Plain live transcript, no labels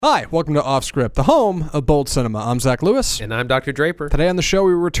Hi, welcome to Off Script, the home of Bold Cinema. I'm Zach Lewis. And I'm Dr. Draper. Today on the show,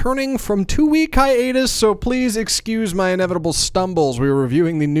 we were returning from 2-week hiatus, so please excuse my inevitable stumbles. We were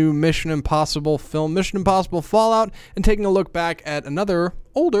reviewing the new Mission Impossible film, Mission Impossible Fallout, and taking a look back at another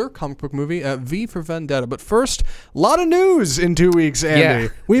older comic book movie, V for Vendetta. But first, a lot of news in 2 weeks, Andy. Yeah.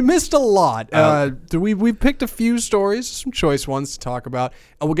 We missed a lot. We picked a few stories, some choice ones to talk about,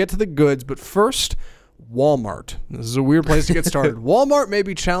 and we'll get to the goods. But first, Walmart. This is a weird place to get started. Walmart may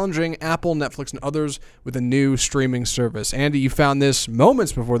be challenging Apple, Netflix, and others with a new streaming service. Andy, you found this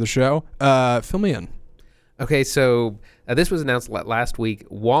moments before the show. Fill me in. Okay, so this was announced last week.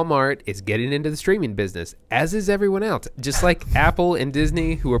 Walmart is getting into the streaming business, as is everyone else. Just like Apple and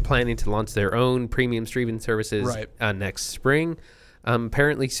Disney, who are planning to launch their own premium streaming services next spring.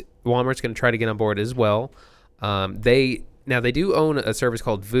 Apparently, Walmart's going to try to get on board as well. They do own a service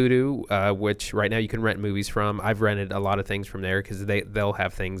called Vudu, which right now you can rent movies from. I've rented a lot of things from there because they'll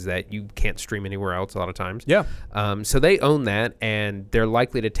have things that you can't stream anywhere else a lot of times. Yeah. So they own that, and they're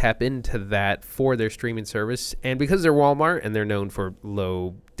likely to tap into that for their streaming service. And because they're Walmart and they're known for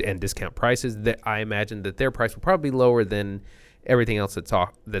low and discount prices, that I imagine that their price will probably be lower than everything else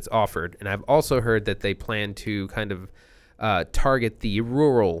that's offered. And I've also heard that they plan to kind of target the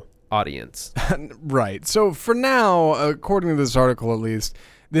rural audience. Right. So for now, according to this article at least,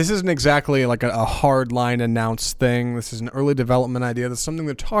 this isn't exactly like a hard line announced thing. This is an early development idea. That's something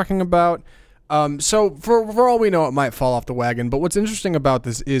they're talking about. So for all we know, it might fall off the wagon. But what's interesting about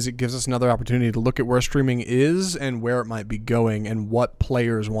this is it gives us another opportunity to look at where streaming is and where it might be going and what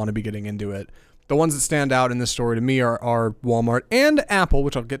players want to be getting into it. The ones that stand out in this story to me are Walmart and Apple,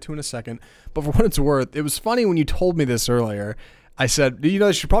 which I'll get to in a second. But for what it's worth, it was funny when you told me this earlier. I said,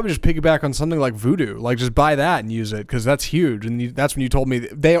 they should probably just piggyback on something like Vudu. Like, just buy that and use it, because that's huge. And that's when you told me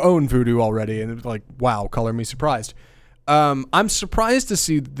they own Vudu already. And it was like, wow, color me surprised. I'm surprised to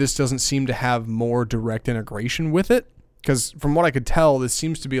see this doesn't seem to have more direct integration with it. Because from what I could tell, this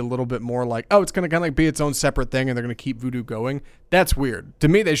seems to be a little bit more like, it's going to kind of like be its own separate thing and they're going to keep Vudu going. That's weird. To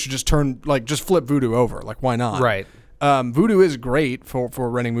me, they should just just flip Vudu over. Like, why not? Right. Vudu is great for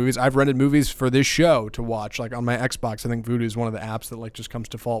renting movies. I've rented movies for this show to watch, like on my Xbox. I think Vudu is one of the apps that like just comes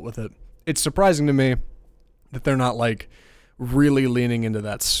default with it. It's surprising to me that they're not like really leaning into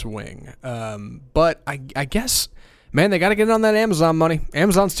that swing. But I guess, man, they got to get on that Amazon money.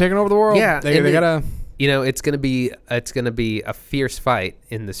 Amazon's taking over the world. Yeah, they got to. It's gonna be a fierce fight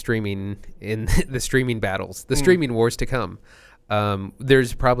in the streaming battles, the streaming wars to come.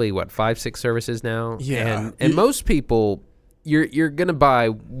 There's probably 5-6 services now. Yeah. And most people, you're gonna buy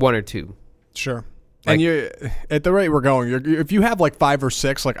one or two. Sure. And you, at the rate we're going, if you have like 5 or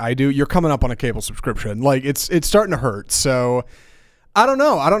 6 like I do, you're coming up on a cable subscription. Like it's starting to hurt. So I don't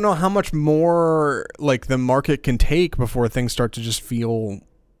know. I don't know how much more like the market can take before things start to just feel,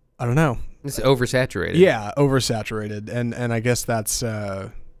 I don't know. It's oversaturated. Yeah, oversaturated. And I guess that's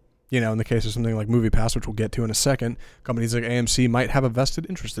in the case of something like MoviePass, which we'll get to in a second, companies like AMC might have a vested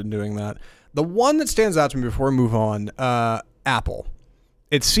interest in doing that. The one that stands out to me before we move on, Apple.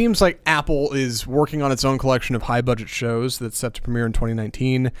 It seems like Apple is working on its own collection of high-budget shows that's set to premiere in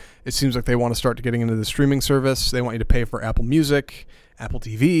 2019. It seems like they want to start getting into the streaming service. They want you to pay for Apple Music, Apple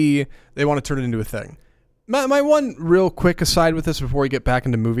TV. They want to turn it into a thing. My one real quick aside with this before we get back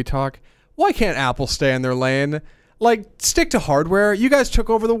into movie talk, why can't Apple stay in their lane? Like, stick to hardware. You guys took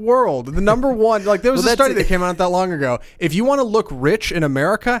over the world. The number one, there was a study that came out not that long ago. If you want to look rich in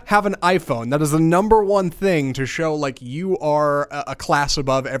America, have an iPhone. That is the number one thing to show, you are a class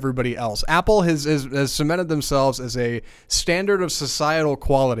above everybody else. Apple has cemented themselves as a standard of societal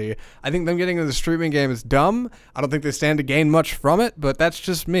quality. I think them getting into the streaming game is dumb. I don't think they stand to gain much from it, but that's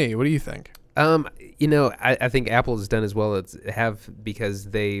just me. What do you think? I think Apple has done as well as have because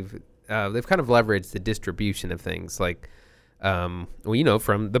they've kind of leveraged the distribution of things from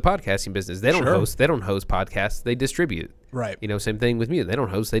the podcasting business. They don't host podcasts, they distribute. Right. Same thing with music. They don't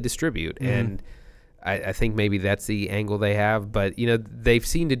host, they distribute. Mm-hmm. And I think maybe that's the angle they have. But, they've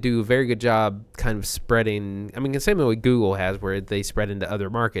seemed to do a very good job kind of spreading. I mean, the same way Google has, where they spread into other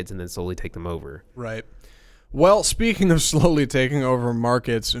markets and then slowly take them over. Right. Well, speaking of slowly taking over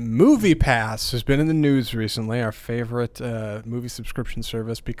markets, MoviePass has been in the news recently, our favorite movie subscription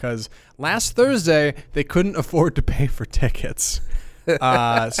service, because last Thursday they couldn't afford to pay for tickets.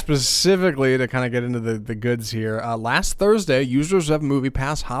 Specifically, to kind of get into the goods here, last Thursday, users of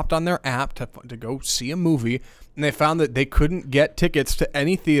MoviePass hopped on their app to go see a movie, and they found that they couldn't get tickets to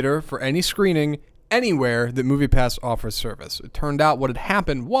any theater for any screening anywhere that MoviePass offers service. It turned out what had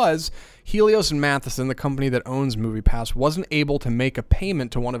happened was Helios and Matheson, the company that owns MoviePass, wasn't able to make a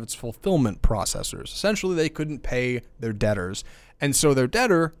payment to one of its fulfillment processors. Essentially, they couldn't pay their debtors. And so their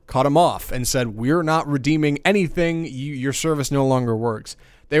debtor cut them off and said, we're not redeeming anything. Your service no longer works.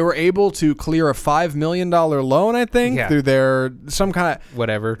 They were able to clear a $5 million loan, I think, through their some kind of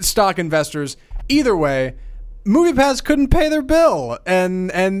whatever stock investors. Either way, MoviePass couldn't pay their bill, and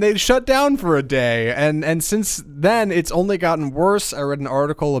they shut down for a day. And since then, it's only gotten worse. I read an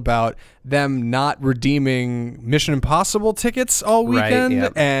article about them not redeeming Mission Impossible tickets all weekend,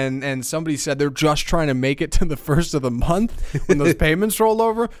 right, and somebody said they're just trying to make it to the first of the month when those payments roll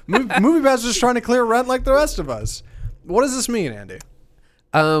over. MoviePass is just trying to clear rent like the rest of us. What does this mean, Andy?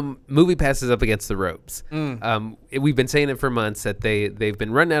 MoviePass is up against the ropes. We've been saying it for months that they've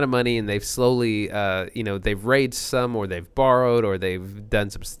been running out of money, and they've slowly, they've raised some, or they've borrowed, or they've done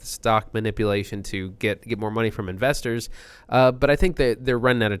some stock manipulation to get more money from investors. But I think that they're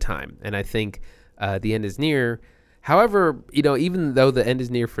running out of time, and I think the end is near. However, even though the end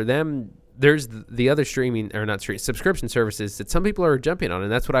is near for them, there's the other subscription services that some people are jumping on,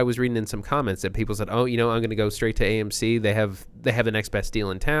 and that's what I was reading in some comments that people said, I'm going to go straight to AMC. They have the next best deal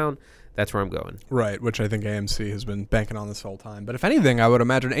in town. That's where I'm going. Right, which I think AMC has been banking on this whole time. But if anything, I would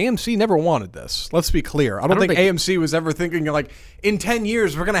imagine AMC never wanted this. Let's be clear. I don't think AMC was ever thinking, like, in 10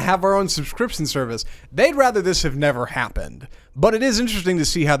 years, we're going to have our own subscription service. They'd rather this have never happened. But it is interesting to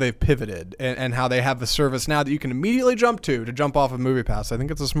see how they've pivoted and how they have a service now that you can immediately jump off of MoviePass. I think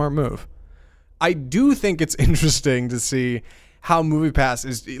it's a smart move. I do think it's interesting to see how MoviePass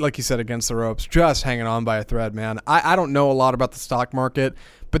is, like you said, against the ropes, just hanging on by a thread, man. I don't know a lot about the stock market,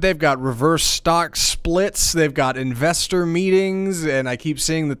 but they've got reverse stock splits. They've got investor meetings, and I keep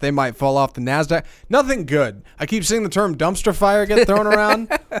seeing that they might fall off the NASDAQ. Nothing good. I keep seeing the term dumpster fire get thrown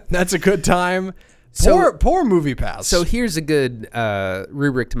around. That's a good time. Poor MoviePass. So here's a good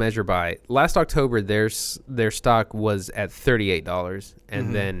rubric to measure by. Last October, their stock was at $38,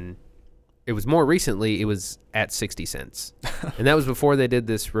 and then it was more recently, it was at 60 cents. And that was before they did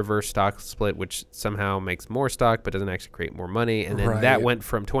this reverse stock split, which somehow makes more stock but doesn't actually create more money. And then that went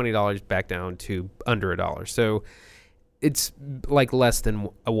from $20 back down to under $1. So it's like less than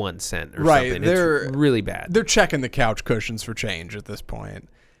a 1 cent or something. It's really bad. They're checking the couch cushions for change at this point.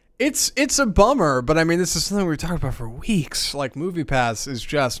 It's a bummer, but I mean, this is something we've talked about for weeks. Like, MoviePass is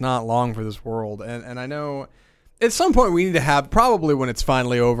just not long for this world. And I know at some point we need to have, probably when it's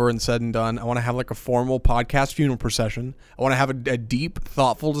finally over and said and done, I want to have like a formal podcast funeral procession. I want to have a deep,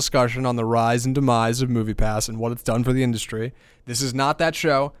 thoughtful discussion on the rise and demise of MoviePass and what it's done for the industry. This is not that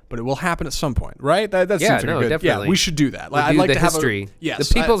show, but it will happen at some point, right? That seems like a good. Definitely. Yeah, we should do that. I'd like to have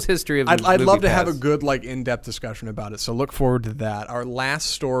the people's history of I'd love to have a good, like, in-depth discussion about it. So look forward to that. Our last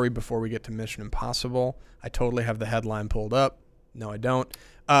story before we get to Mission Impossible. I totally have the headline pulled up. No, I don't.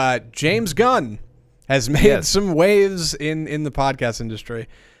 James Gunn has made some waves in the podcast industry.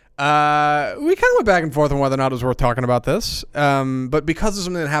 We kind of went back and forth on whether or not it was worth talking about this. But because of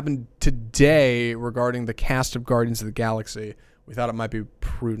something that happened today regarding the cast of Guardians of the Galaxy, we thought it might be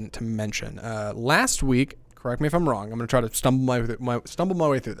prudent to mention. Last week, correct me if I'm wrong, I'm going to try to stumble my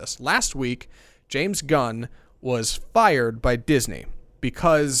way through this. Last week, James Gunn was fired by Disney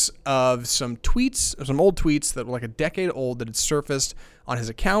because of some tweets, some old tweets that were like a decade old that had surfaced on his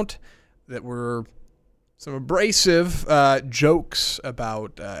account that were some abrasive jokes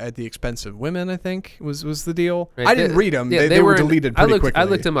about at the expense of women, I think, was the deal. Right. I didn't read them. They were deleted pretty quickly. I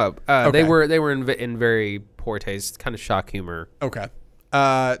looked them up. Okay. They were in very poor taste, kind of shock humor. Okay.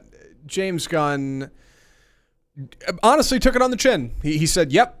 James Gunn honestly took it on the chin. He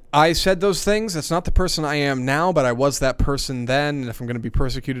said, yep, I said those things. That's not the person I am now, but I was that person then. And if I'm going to be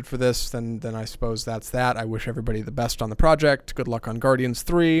persecuted for this, then I suppose that's that. I wish everybody the best on the project. Good luck on Guardians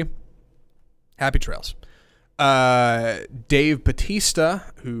 3. Happy trails. Dave Bautista,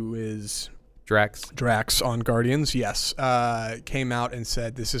 who is Drax on Guardians, yes, came out and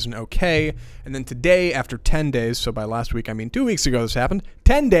said this isn't okay. And then today, after 10 days, so by last week I mean 2 weeks ago this happened,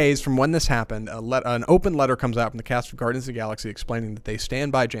 10 days from when this happened, an open letter comes out from the cast of Guardians of the Galaxy explaining that they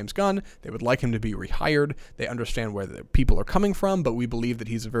stand by James Gunn. They would like him to be rehired. They understand where the people are coming from, but we believe that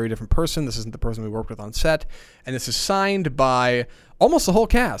he's a very different person. This isn't the person we worked with on set. And this is signed by almost the whole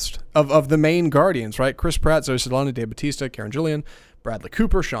cast of the main Guardians, right? Chris Pratt, Zoe Saldana, Dave Bautista, Karen Gillian, Bradley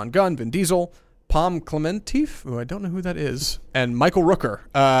Cooper, Sean Gunn, Vin Diesel, Pom Klementieff, who I don't know who that is, and Michael Rooker.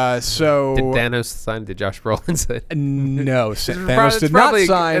 Did Thanos sign? Did Josh Brolin sign? No, Thanos did not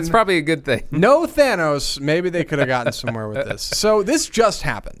sign. It's probably a good thing. No Thanos. Maybe they could have gotten somewhere with this. So this just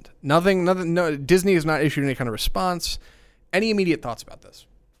happened. Nothing. No, Disney has not issued any kind of response. Any immediate thoughts about this?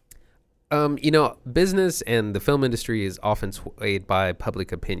 Business and the film industry is often swayed by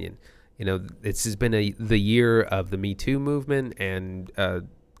public opinion. This has been the year of the Me Too movement, and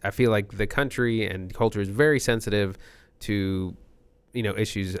I feel like the country and culture is very sensitive to,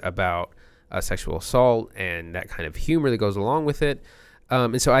 issues about sexual assault and that kind of humor that goes along with it.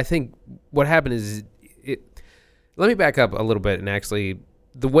 And so I think what happened is let me back up a little bit. And actually,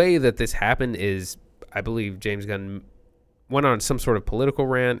 the way that this happened is, I believe James Gunn went on some sort of political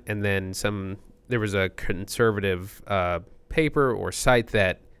rant, and then there was a conservative paper or site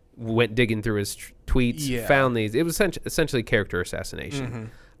that went digging through his tweets, found these. It was essentially character assassination.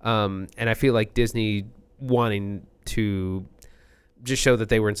 Mm-hmm. And I feel like Disney, wanting to just show that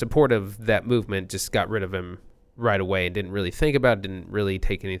they were in support of that movement, just got rid of him right away and didn't really think about it, didn't really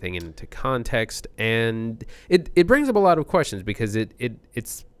take anything into context. And it brings up a lot of questions, because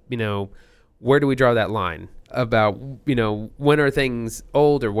it's where do we draw that line about, when are things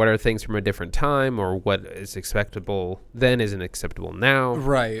old, or what are things from a different time, or what is acceptable then isn't acceptable now?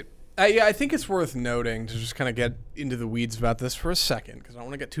 Right. I think it's worth noting, to just kind of get into the weeds about this for a second, because I don't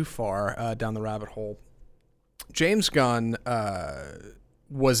want to get too far down the rabbit hole. James Gunn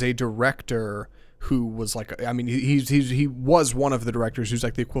was a director who was like, he was one of the directors who's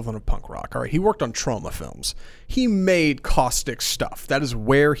like the equivalent of punk rock. All right, he worked on Troma films. He made caustic stuff. That is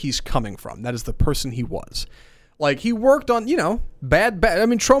where he's coming from. That is the person he was. Like, he worked on, bad.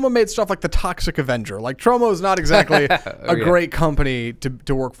 Troma made stuff like The Toxic Avenger. Like, Troma is not exactly great company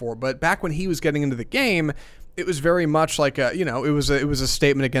to work for. But back when he was getting into the game, it was very much like it was a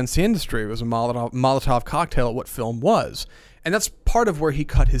statement against the industry. It was a Molotov cocktail at what film was. And that's part of where he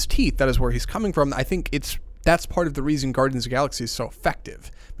cut his teeth. That is where he's coming from. I think that's part of the reason Guardians of the Galaxy is so effective,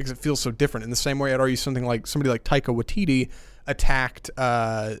 because it feels so different. In the same way, I'd argue somebody like Taika Waititi attacked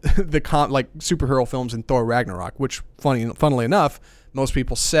superhero films in Thor Ragnarok, which, funnily enough, most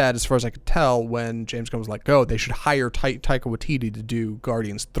people said, as far as I could tell, when James Gunn was let go, they should hire Taika Waititi to do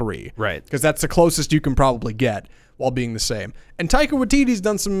Guardians 3. Right. Because that's the closest you can probably get while being the same. And Taika Waititi's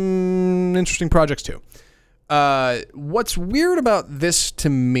done some interesting projects too. What's weird about this to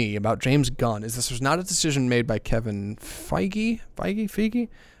me, about James Gunn, is this was not a decision made by Kevin Feige,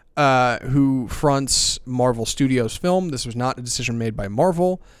 who fronts Marvel Studios film. This was not a decision made by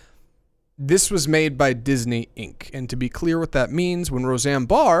Marvel. This was made by Disney Inc. And to be clear what that means, when Roseanne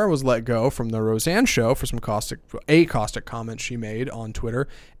Barr was let go from the Roseanne Show for some caustic comment she made on Twitter,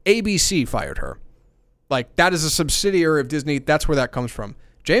 ABC fired her. Like, that is a subsidiary of Disney. That's where that comes from.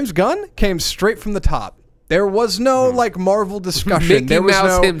 James Gunn came straight from the top. There was no Marvel discussion. Mickey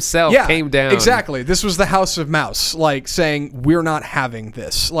Mouse himself came down. Exactly. This was the House of Mouse, saying, we're not having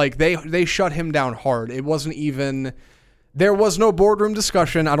this. They shut him down hard. It wasn't even, there was no boardroom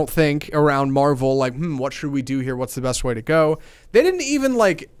discussion, I don't think, around Marvel. What should we do here? What's the best way to go? They didn't even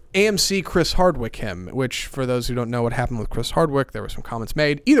AMC Chris Hardwick him, which, for those who don't know what happened with Chris Hardwick, there were some comments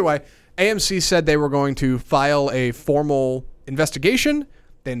made. Either way, AMC said they were going to file a formal investigation.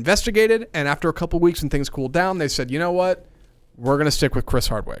 They investigated, and after a couple weeks when things cooled down, they said, you know what? We're going to stick with Chris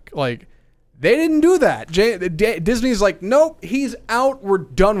Hardwick. They didn't do that. Disney's like, nope, he's out. We're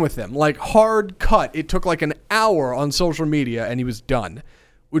done with him. Hard cut. It took an hour on social media, and he was done,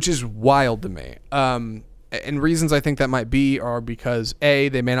 which is wild to me. And reasons I think that might be are because, A,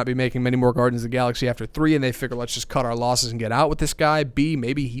 they may not be making many more Guardians of the Galaxy after 3, and they figure, let's just cut our losses and get out with this guy. B,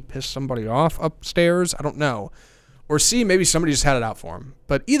 maybe he pissed somebody off upstairs. I don't know. Or C, maybe somebody just had it out for him.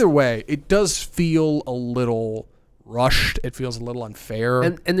 But either way, it does feel a little rushed. It feels a little unfair.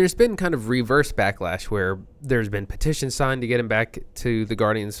 And there's been kind of reverse backlash where there's been petitions signed to get him back to the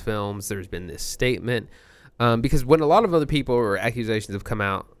Guardians films. There's been this statement. Because when a lot of other people or accusations have come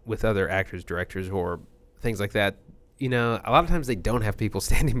out with other actors, directors, or things like that, a lot of times they don't have people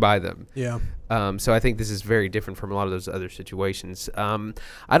standing by them. Yeah. So I think this is very different from a lot of those other situations.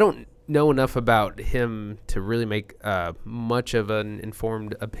 I don't know enough about him to really make much of an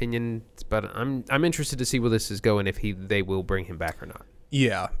informed opinion, but I'm interested to see where this is going, if they will bring him back or not.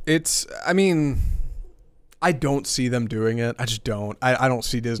 Yeah, I don't see them doing it. I just don't. I don't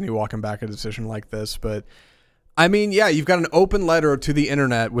see Disney walking back a decision like this, but you've got an open letter to the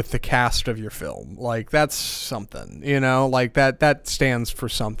internet with the cast of your film. That's something, that stands for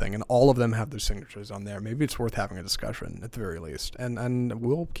something, and all of them have their signatures on there. Maybe it's worth having a discussion at the very least, and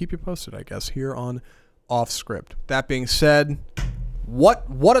we'll keep you posted, I guess, here on Off Script. That being said,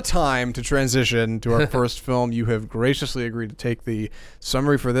 what a time to transition to our first film. You have graciously agreed to take the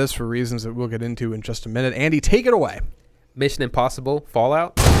summary for this for reasons that we'll get into in just a minute. Andy, take it away. Mission Impossible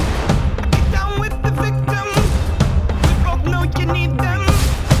Fallout. Get down with the victim. No, you need them.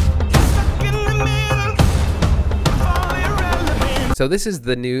 Stuck in the middle. So this is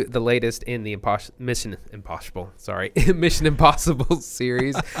the latest in the Mission Impossible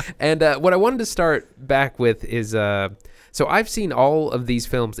series. And what I wanted to start back with is, so I've seen all of these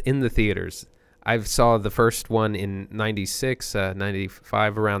films in the theaters. I saw the first one in 96,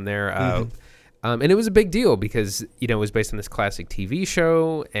 95, around there. And it was a big deal because, it was based on this classic TV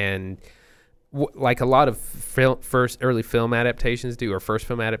show, and like a lot of early film adaptations do, or first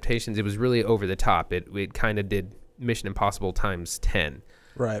film adaptations, it was really over the top. It kind of did Mission Impossible times 10.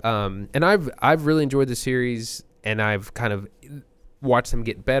 Right. And I've really enjoyed the series, and I've kind of watched them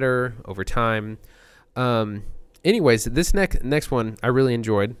get better over time. Anyways, this next one I really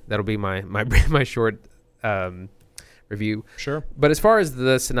enjoyed. That'll be my short review. Sure. But as far as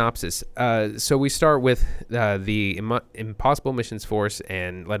the synopsis, so we start with the Impossible Missions Force,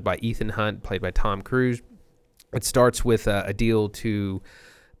 and led by Ethan Hunt, played by Tom Cruise. It starts with a deal to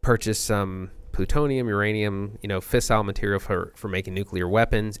purchase some plutonium, uranium, fissile material for making nuclear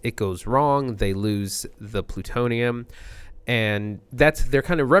weapons. It goes wrong. They lose the plutonium, and they're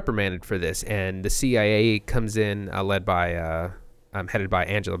kind of reprimanded for this. And the CIA comes in, headed by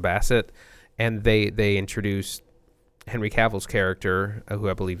Angela Bassett, and they introduce Henry Cavill's character, who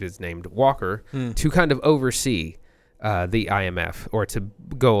I believe is named Walker, to kind of oversee the IMF, or to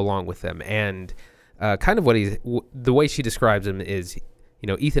go along with them. And kind of the way she describes him is,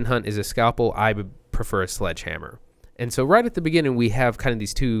 Ethan Hunt is a scalpel. I would prefer a sledgehammer. And so right at the beginning, we have kind of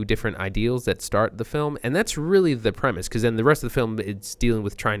these two different ideals that start the film. And that's really the premise, because then the rest of the film, it's dealing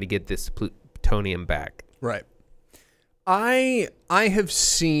with trying to get this plutonium back. Right. I have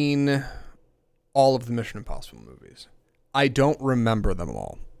seen all of the Mission Impossible movies. I don't remember them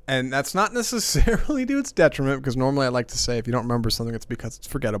all. And that's not necessarily to its detriment, because normally I like to say if you don't remember something, it's because it's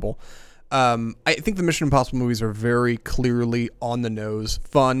forgettable. I think the Mission Impossible movies are very clearly on the nose,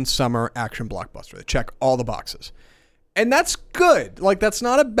 fun, summer, action blockbuster. They check all the boxes. And that's good. Like, that's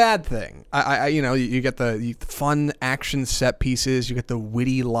not a bad thing. You get the fun action set pieces. You get the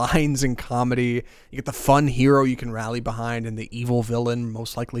witty lines and comedy. You get the fun hero you can rally behind, and the evil villain,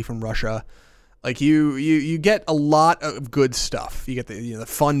 most likely from Russia. Like, you get a lot of good stuff. You get the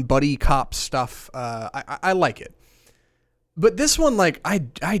fun buddy cop stuff. I like it. But this one, like,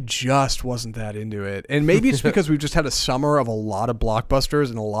 I just wasn't that into it. And maybe it's because we've just had a summer of a lot of blockbusters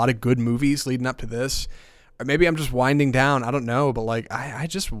and a lot of good movies leading up to this. Or maybe I'm just winding down. I don't know. But, like, I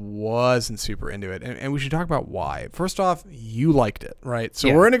just wasn't super into it. And we should talk about why. First off, you liked it, right?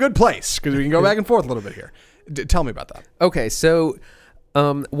 So we're in a good place, because we can go back and forth a little bit here. Tell me about that. Okay, so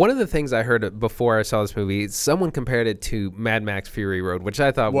one of the things I heard before I saw this movie, someone compared it to Mad Max Fury Road, which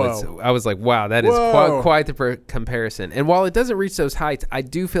I thought I was like, wow, that is quite the comparison. And while it doesn't reach those heights, I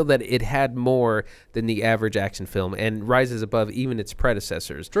do feel that it had more than the average action film and rises above even its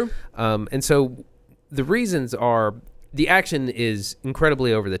predecessors. True. And so the reasons are, the action is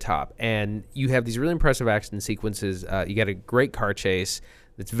incredibly over the top, and you have these really impressive action sequences. You got a great car chase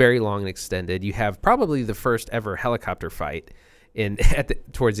that's very long and extended. You have probably the first ever helicopter fight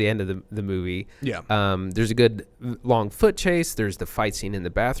towards the end of the movie. Yeah. There's a good long foot chase. There's the fight scene in the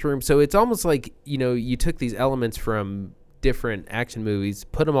bathroom. So it's almost like, you took these elements from different action movies,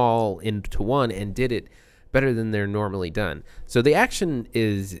 put them all into one, and did it better than they're normally done. So the action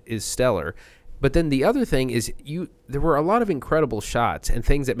is stellar. But then the other thing is, there were a lot of incredible shots and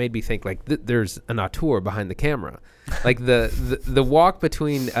things that made me think, like, there's an auteur behind the camera. Like the walk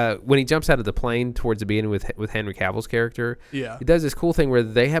between when he jumps out of the plane towards the beginning with Henry Cavill's character. Yeah. He does this cool thing where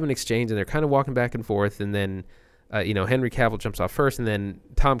they have an exchange and they're kind of walking back and forth, and then Henry Cavill jumps off first, and then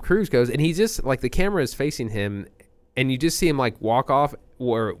Tom Cruise goes, and he's just like, the camera is facing him, and you just see him like walk off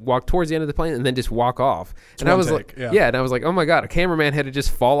or walk towards the end of the plane and then just walk off. And I was like, and I was like, oh my God, a cameraman had to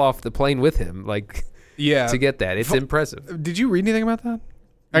just fall off the plane with him, like, to get that. It's impressive. Did you read anything about that?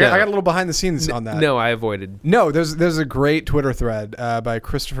 No. I got a little behind the scenes on that. No, I avoided. No, there's a great Twitter thread by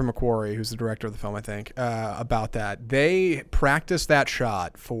Christopher McQuarrie, who's the director of the film, I think, about that. They practiced that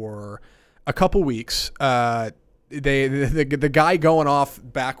shot for a couple weeks. The guy going off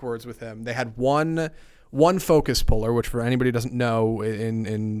backwards with him, they had one focus puller, which for anybody who doesn't know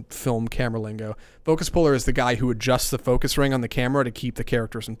in film camera lingo, focus puller is the guy who adjusts the focus ring on the camera to keep the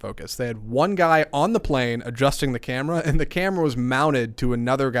characters in focus. They had one guy on the plane adjusting the camera, and the camera was mounted to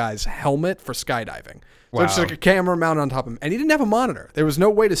another guy's helmet for skydiving. So Wow. it's like a camera mounted on top of him. And he didn't have a monitor. There was no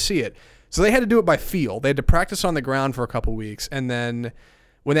way to see it. So they had to do it by feel. They had to practice on the ground for a couple weeks, and then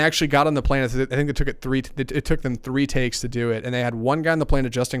when they actually got on the plane, I think it took them 3 takes to do it, and they had one guy on the plane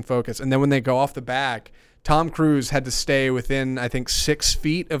adjusting focus, and then when they go off the back, Tom Cruise had to stay within, I think, 6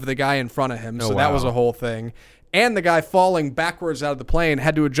 feet of the guy in front of him, so that was a whole thing. And the guy falling backwards out of the plane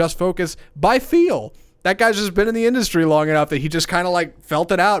had to adjust focus by feel. that guy's just been in the industry long enough that he just kind of like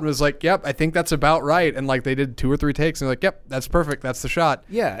felt it out and was like, yep, I think that's about right. And like they did 2 or 3 takes and they're like, yep, that's perfect. That's the shot.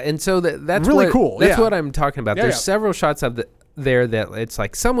 Yeah, and so that's really what, cool. That's Yeah. what I'm talking about. Yeah, There's yeah. several shots of there that it's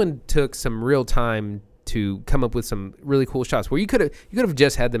like someone took some real time to come up with some really cool shots where you could have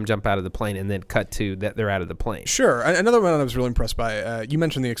just had them jump out of the plane and then cut to that they're out of the plane. Sure. Another one I was really impressed by, you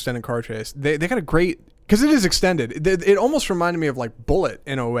mentioned the extended car chase. They got a great, because it is extended. It almost reminded me of like Bullet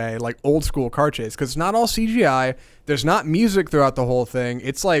in a way, like old school car chase, because it's not all CGI. There's not music throughout the whole thing.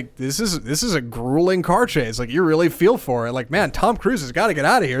 It's like this is a grueling car chase. Like you really feel for it. Like, man, Tom Cruise has got to get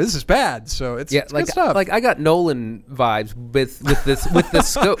out of here. This is bad. So it's like good stuff. like I got Nolan vibes with the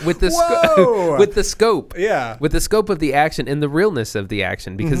scope with the Whoa. with the scope. Yeah. With the scope of the action and the realness of the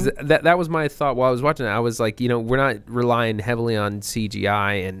action, because Mm-hmm. that was my thought while I was watching it. I was like, we're not relying heavily on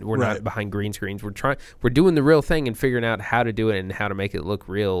CGI and we're Right. not behind green screens. We're doing the real thing and figuring out how to do it and how to make it look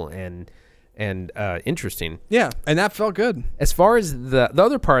real and interesting. Yeah, and that felt good. As far as the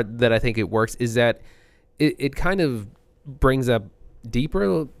other part that I think it works is that it kind of brings up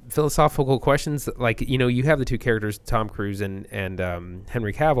deeper philosophical questions. Like, you have the 2 characters, Tom Cruise and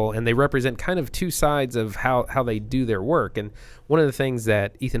Henry Cavill, and they represent kind of 2 sides of how they do their work. And one of the things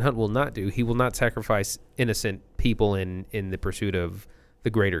that Ethan Hunt will not do, he will not sacrifice innocent people in the pursuit of the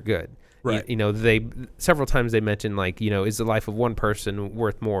greater good. Right. They several times they mention like, is the life of one person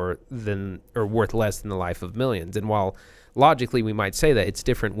worth more than or worth less than the life of millions? And while logically we might say that, it's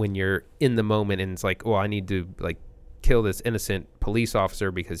different when you're in the moment and it's like, well, I need to like kill this innocent police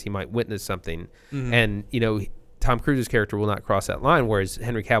officer because he might witness something. Mm-hmm. And Tom Cruise's character will not cross that line, whereas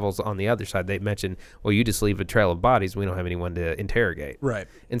Henry Cavill's on the other side. They mention, well, you just leave a trail of bodies. We don't have anyone to interrogate. Right.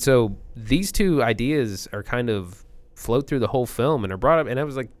 And so these 2 ideas are kind of float through the whole film and are brought up. And I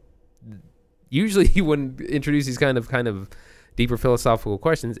was like, usually you wouldn't introduce these kind of deeper philosophical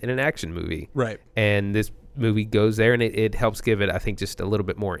questions in an action movie. Right. And this movie goes there and it helps give it, I think, just a little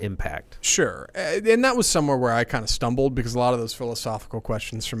bit more impact. Sure. And that was somewhere where I kind of stumbled because a lot of those philosophical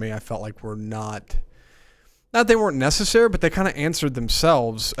questions for me, I felt like were not they weren't necessary, but they kind of answered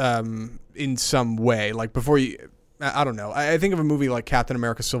themselves in some way. Like before I don't know. I think of a movie like Captain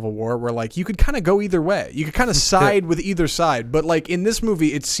America Civil War where like you could kind of go either way. You could kind of side with either side. But like in this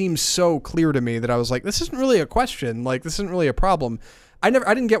movie, it seems so clear to me that I was like, this isn't really a question. Like this isn't really a problem. I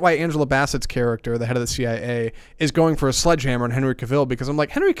didn't get why Angela Bassett's character, the head of the CIA, is going for a sledgehammer on Henry Cavill, because I'm like,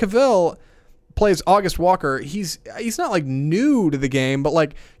 Henry Cavill plays August Walker. He's not like new to the game, but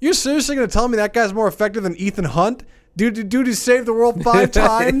like, you're seriously going to tell me that guy's more effective than Ethan Hunt? Dude, he saved the world 5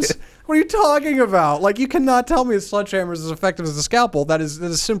 times? What are you talking about? Like, you cannot tell me a sledgehammer is as effective as a scalpel. That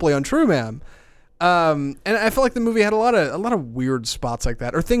is simply untrue, ma'am. And I felt like the movie had a lot of weird spots like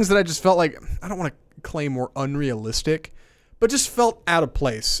that, or things that I just felt like, I don't want to claim were unrealistic, but just felt out of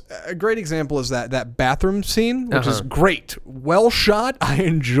place. A great example is that bathroom scene, which is great. Well shot. I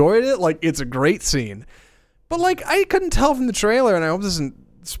enjoyed it. Like, it's a great scene. But, like, I couldn't tell from the trailer, and I hope this isn't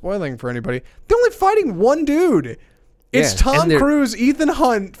spoiling for anybody, they're only fighting one dude. It's Tom Cruise, Ethan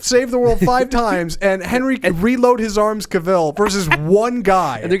Hunt, save the world 5 times, and Henry reload his arms Cavill versus one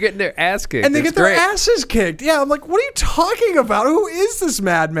guy. And they're getting their ass kicked. And they get their asses kicked. Yeah, I'm like, what are you talking about? Who is this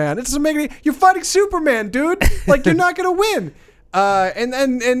madman? It doesn't make any... You're fighting Superman, dude. Like, you're not going to win.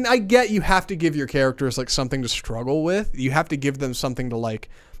 And I get you have to give your characters, like, something to struggle with. You have to give them something to, like,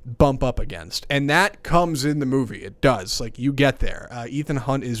 bump up against. And that comes in the movie. It does. Like, you get there. Ethan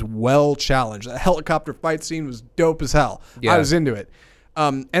Hunt is well challenged. That helicopter fight scene was dope as hell. Yeah. I was into it.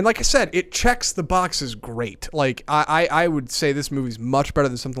 And like I said, it checks the boxes great. Like, I would say this movie's much better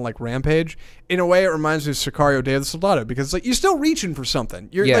than something like Rampage. In a way, it reminds me of Sicario: Day of the Soldado, because, like, you're still reaching for something.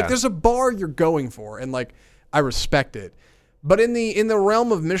 You're like, there's a bar you're going for, and, like, I respect it. But in the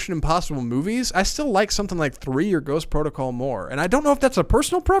realm of Mission Impossible movies, I still like something like 3 or Ghost Protocol more. And I don't know if that's a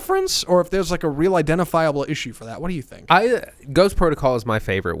personal preference or if there's like a real identifiable issue for that. What do you think? Ghost Protocol is my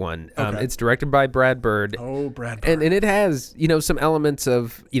favorite one. Okay. It's directed by Brad Bird. Oh, Brad Bird. And it has, some elements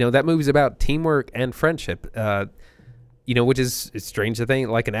of, that movie's about teamwork and friendship. Which is strange to think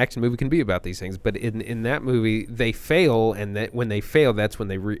like an action movie can be about these things. But in that movie, they fail, and that when they fail, that's when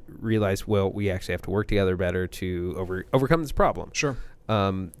they realize, well, we actually have to work together better to overcome this problem. Sure.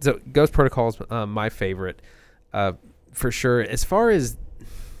 So Ghost Protocol is my favorite for sure. As far as,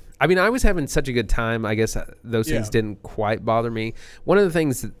 I mean, I was having such a good time. I guess those things didn't quite bother me. One of the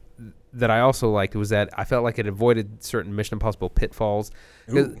things that I also liked was that I felt like it avoided certain Mission Impossible pitfalls.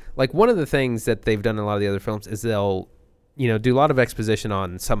 Like, one of the things that they've done in a lot of the other films is they'll do a lot of exposition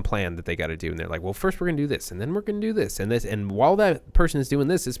on some plan that they got to do. And they're like, well, first we're going to do this, and then we're going to do this, and this. And while that person is doing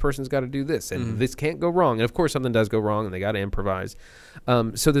this person's got to do this, and this can't go wrong. And of course, something does go wrong, and they got to improvise.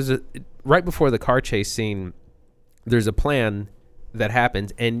 So there's right before the car chase scene, there's a plan that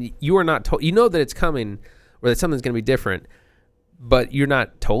happens, and you are not told. You know that it's coming, or that something's going to be different, but you're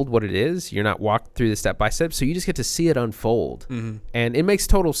not told what it is. You're not walked through the step by step, so you just get to see it unfold, and it makes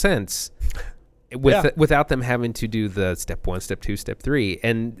total sense. Without them having to do the step 1, step 2, step 3.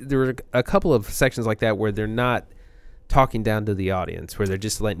 And there were a couple of sections like that where they're not talking down to the audience, where they're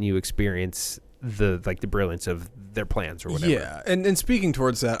just letting you experience the brilliance of their plans or whatever. Yeah, and speaking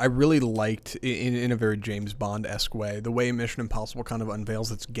towards that, I really liked, in a very James Bond-esque way, the way Mission Impossible kind of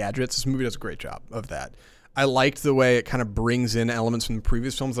unveils its gadgets. This movie does a great job of that. I liked the way it kind of brings in elements from the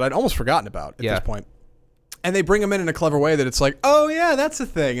previous films that I'd almost forgotten about at this point. And they bring them in a clever way that it's like, oh yeah, that's a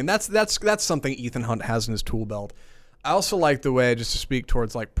thing, and that's something Ethan Hunt has in his tool belt. I also like the way, just to speak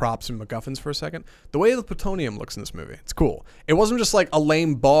towards like props and MacGuffins for a second, the way the plutonium looks in this movie. It's cool. It wasn't just like a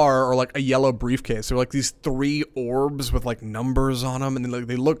lame bar or like a yellow briefcase. There were like these 3 orbs with like numbers on them, and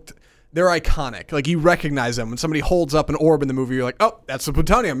they're iconic. Like you recognize them when somebody holds up an orb in the movie. You're like, oh, that's the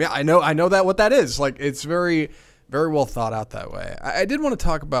plutonium. Yeah, I know what that is. Like it's very, very well thought out that way. I did want to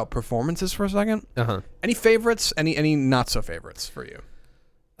talk about performances for a second. Any favorites? Any not so favorites for you?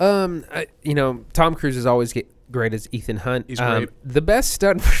 Tom Cruise is always great as Ethan Hunt. He's great. The best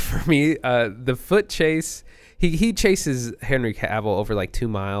stunt for me, the foot chase. He chases Henry Cavill over like 2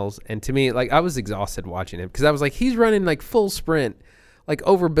 miles, and to me, like I was exhausted watching him because I was like, he's running like full sprint, like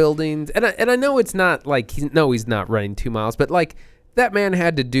over buildings, and I know it's not like he's not running 2 miles, but like. That man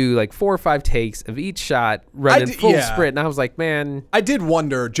had to do like 4 or 5 takes of each shot running full sprint. And I was like, man. I did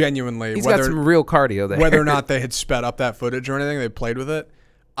wonder genuinely he's got some real cardio there. Whether or not they had sped up that footage or anything. They played with it.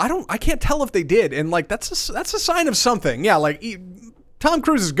 I can't tell if they did. And like, that's a sign of something. Yeah. Like Tom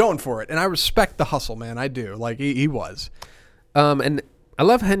Cruise is going for it. And I respect the hustle, man. I do. Like he was. And I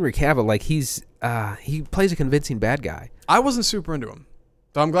love Henry Cavill. Like he plays a convincing bad guy. I wasn't super into him.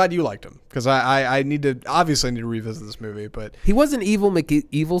 So I'm glad you liked him because I need to revisit this movie. But he wasn't evil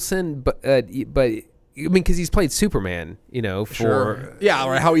McEvilson, but I mean, because he's played Superman, sure. Yeah,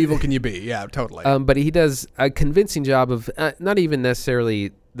 right. How evil can you be? Yeah, totally. But he does a convincing job of not even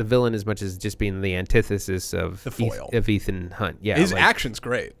necessarily the villain as much as just being the antithesis of the foil of Ethan Hunt. Yeah, his action's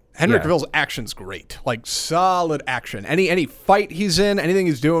great. Henry Cavill's action's great. Like solid action. Any fight he's in, anything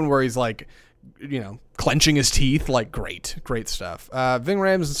he's doing where he's like, clenching his teeth, like great stuff. Ving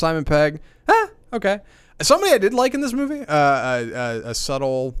Rhames and Simon Pegg, okay. Somebody I did like in this movie, a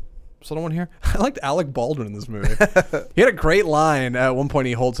subtle one here. I liked Alec Baldwin in this movie. He had a great line at one point.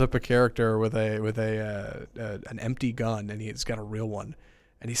 He holds up a character with an empty gun, and he's got a real one,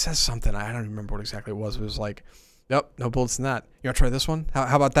 and he says something. I don't remember what exactly it was. It was like, nope, no bullets in that. You want to try this one?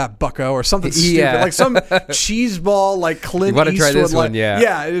 How about that, bucko? Or something stupid. Like some cheese ball, like Clint Eastwood. You want to try this one, yeah.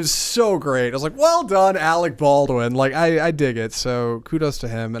 Yeah, it was so great. I was like, well done, Alec Baldwin. Like, I dig it. So kudos to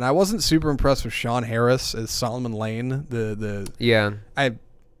him. And I wasn't super impressed with Sean Harris as Solomon Lane.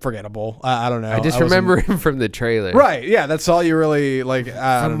 Forgettable. I don't know. I just remember him from the trailer. Right, yeah, that's all you really, like,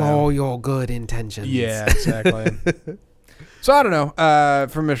 from all your good intentions. Yeah, exactly. So I don't know.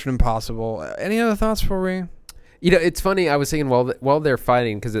 For Mission Impossible, any other thoughts before we... it's funny. I was thinking while they're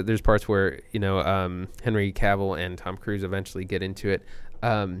fighting, because there's parts where Henry Cavill and Tom Cruise eventually get into it.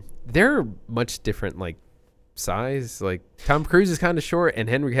 They're much different, like size. Like Tom Cruise is kind of short, and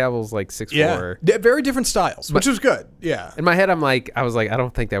Henry Cavill's like 6'4". Yeah, very different styles, which was good. Yeah. In my head, I was like, I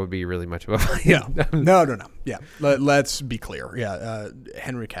don't think that would be really much of a fight. No. Yeah. Let's be clear. Yeah.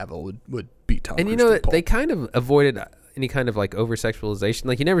 Henry Cavill would beat Tom Cruise. And they kind of avoided any kind of like over sexualization.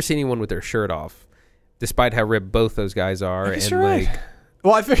 Like you never see anyone with their shirt off. Despite how ripped both those guys are, and right.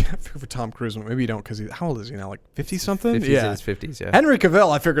 Well, I figure for Tom Cruise, maybe you don't because how old is he now? Like 50-something? Yeah, in his 50s. Yeah. Henry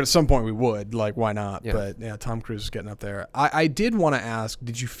Cavill, I figured at some point we would. Like, why not? Yeah. But yeah, Tom Cruise is getting up there. I did want to ask: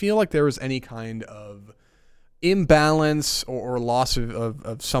 did you feel like there was any kind of imbalance or loss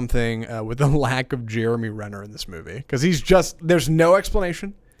of something with the lack of Jeremy Renner in this movie? Because there's no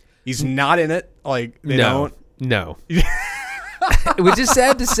explanation. He's not in it. Like they don't. No. Which is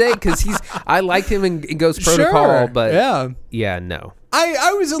sad to say because I liked him in Ghost Protocol, but no.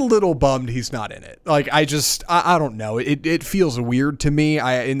 I was a little bummed he's not in it. Like I don't know. It feels weird to me.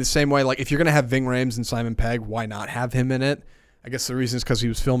 In the same way, like if you're gonna have Ving Rhames and Simon Pegg, why not have him in it? I guess the reason is because he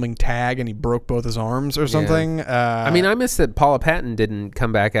was filming Tag and he broke both his arms or something. Yeah. I miss that Paula Patton didn't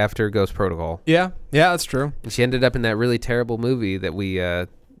come back after Ghost Protocol. Yeah, that's true. And she ended up in that really terrible movie that we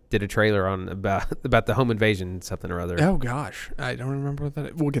did a trailer on about the home invasion something or other. Oh gosh, I don't remember what that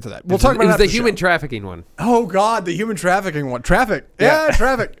is. We'll get to that. We'll talk about it was after the human show. trafficking one. Oh God, the human trafficking one. Traffic. Yeah,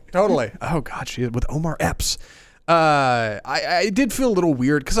 traffic. Totally. Oh God, she with Omar Epps. I did feel a little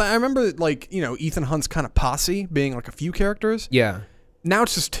weird because I remember like Ethan Hunt's kind of posse being like a few characters. Yeah. Now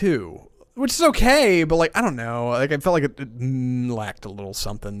it's just 2. Which is okay, but like I don't know, like I felt like it lacked a little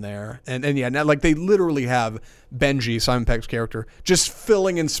something there, and yeah, now like they literally have Benji, Simon Pegg's character, just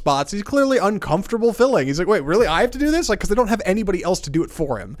filling in spots. He's clearly uncomfortable filling. He's like, wait, really? I have to do this? Like, because they don't have anybody else to do it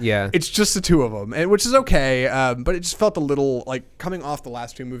for him. Yeah, it's just the 2 of them, and which is okay, but it just felt a little like coming off the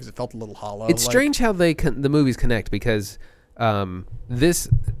last 2 movies. It felt a little hollow. It's strange how the movies connect because this,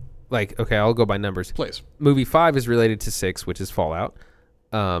 like, okay, I'll go by numbers. Please. Movie 5 is related to 6, which is Fallout.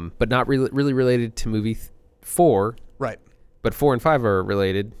 But not really related to movie 4. Right. But 4 and 5 are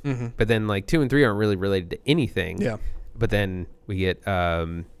related. Mm-hmm. But then like 2 and 3 aren't really related to anything. Yeah. But then we get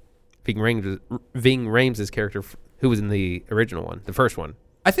Ving Rhames' character who was in the original one, the first one.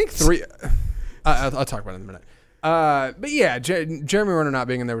 I think 3. I'll talk about it in a minute. But yeah, Jeremy Renner not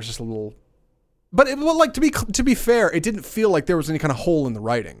being in there was just a little. But like to be fair, it didn't feel like there was any kind of hole in the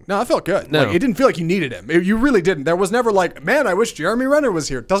writing. No, it felt good. No, like, it didn't feel like you needed him. You really didn't. There was never like, man, I wish Jeremy Renner was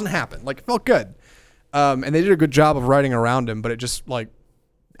here. It doesn't happen. Like it felt good, and they did a good job of writing around him. But it just like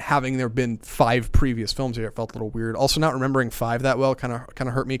having there been 5 previous films here, it felt a little weird. Also, not remembering 5 that well kind of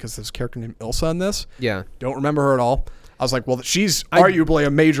hurt me because there's a character named Ilsa in this. Yeah, don't remember her at all. I was like, well, she's arguably a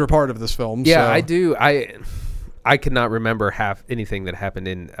major part of this film. Yeah, so. I do. I could not remember anything that happened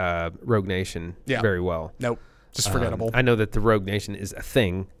in Rogue Nation very well. Nope. Just forgettable. I know that the Rogue Nation is a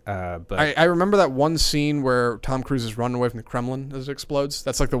thing, but I remember that one scene where Tom Cruise is running away from the Kremlin as it explodes.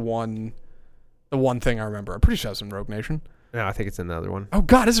 That's like the one thing I remember. I'm pretty sure that's in Rogue Nation. No, I think it's another one. Oh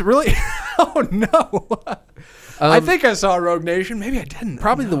God, is it really? Oh no. I think I saw Rogue Nation. Maybe I didn't.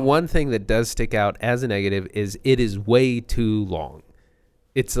 Probably the one thing that does stick out as a negative is it is way too long.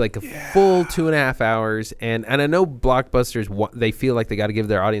 It's like a full 2.5 hours, and I know blockbusters they feel like they got to give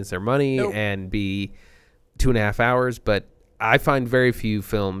their audience their money and be 2.5 hours, but I find very few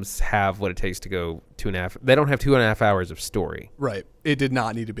films have what it takes to go 2.5. They don't have 2.5 hours of story. Right. It did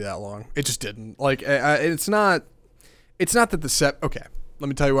not need to be that long. It just didn't. Like it's not that the set. Okay, let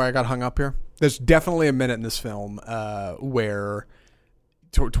me tell you where I got hung up here. There's definitely a minute in this film where.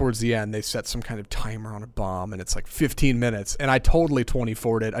 Towards the end, they set some kind of timer on a bomb, and it's like 15 minutes. And I totally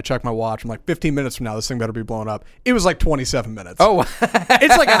 24'd it. I checked my watch. I'm like, 15 minutes from now, this thing better be blown up. It was like 27 minutes. Oh,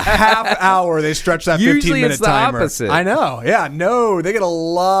 it's like a half hour. They stretch that 15-minute timer. Usually it's the opposite. I know. Yeah, no, they get a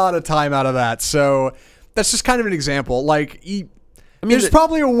lot of time out of that. So that's just kind of an example. Like, there's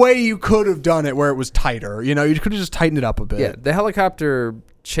probably a way you could have done it where it was tighter. You could have just tightened it up a bit. Yeah, the helicopter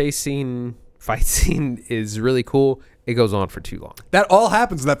chase scene, fight scene is really cool. It goes on for too long. That all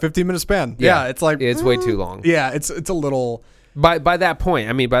happens in that 15-minute span. Yeah, it's like it's way too long. Yeah, it's a little. By that point,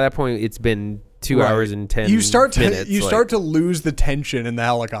 it's been 2 hours and 10 minutes. You start to lose the tension in the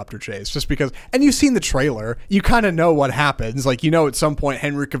helicopter chase just because. And you've seen the trailer. You kind of know what happens. Like at some point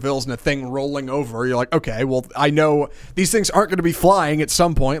Henry Cavill's in a thing rolling over. You're like, okay, well I know these things aren't going to be flying at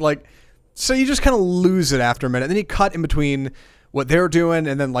some point. Like, so you just kind of lose it after a minute. And then you cut in between what they're doing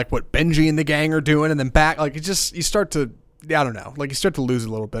and then like what Benji and the gang are doing and then back, like you start to, I don't know, like you start to lose a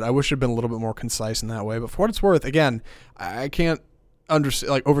little bit. I wish it had been a little bit more concise in that way, but for what it's worth, again, I can't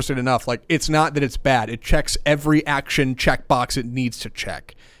overstate enough. Like, it's not that it's bad. It checks every action checkbox it needs to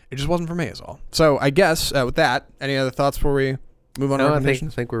check. It just wasn't for me is all. So I guess with that, any other thoughts before we move on to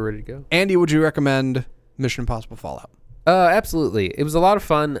recommendations? I think we're ready to go. Andy, would you recommend Mission Impossible Fallout? Absolutely. It was a lot of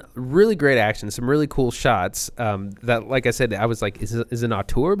fun. Really great action. Some really cool shots. That, like I said, I was like, is an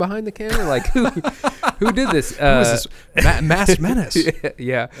auteur behind the camera? Like, who did this? Who is this? Masked Menace.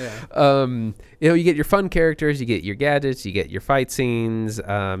 Yeah. You get your fun characters, you get your gadgets, you get your fight scenes.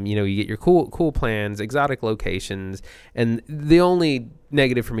 You get your cool plans, exotic locations, and the only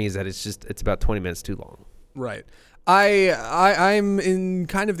negative for me is that it's about 20 minutes too long. Right. I'm in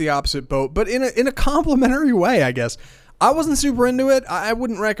kind of the opposite boat, but in a complimentary way, I guess. I wasn't super into it. I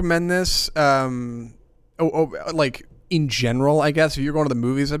wouldn't recommend this. Like in general, I guess if you're going to the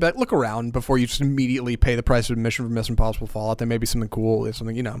movies, I'd be like, look around before you just immediately pay the price of admission for Mission Impossible Fallout. There may be something cool, if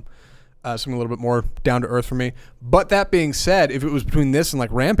something something a little bit more down to earth for me. But that being said, if it was between this and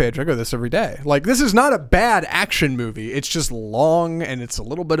like Rampage, I go this every day. Like, this is not a bad action movie. It's just long and it's a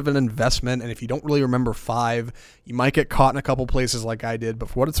little bit of an investment. And if you don't really remember 5, you might get caught in a couple places like I did. But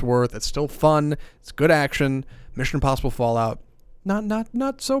for what it's worth, it's still fun. It's good action. Mission Impossible Fallout,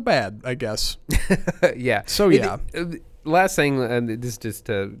 not so bad, I guess. Yeah. So yeah. Last thing, this just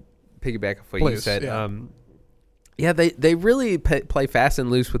to piggyback off what you said. Yeah. Yeah, they really play fast and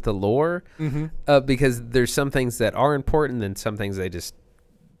loose with the lore, because there's some things that are important and some things they just,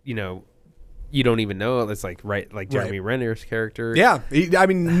 you don't even know. It's like Jeremy Renner's character. Yeah,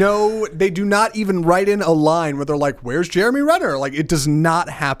 no, they do not even write in a line where they're like, "Where's Jeremy Renner?" Like, it does not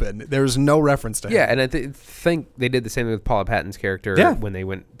happen. There's no reference to him. Yeah, and I think they did the same with Paula Patton's character when they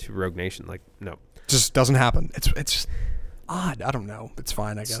went to Rogue Nation. Like, no, just doesn't happen. It's just odd. I don't know. It's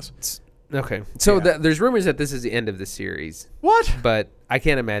fine, I guess. Okay, so there's rumors that this is the end of the series. What? But I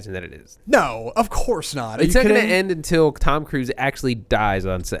can't imagine that it is. No, of course not. It's not going to end until Tom Cruise actually dies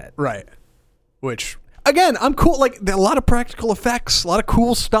on set. Right. Which, again, I'm cool. Like, a lot of practical effects, a lot of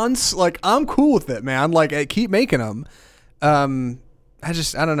cool stunts. Like, I'm cool with it, man. Like, I keep making them. I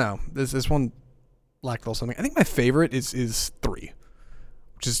don't know. This one lacked a little something. I think my favorite is 3.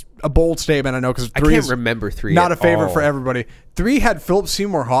 Which is a bold statement, I know, because 3 I can't is remember 3 not at a favorite all. for everybody. 3 had Philip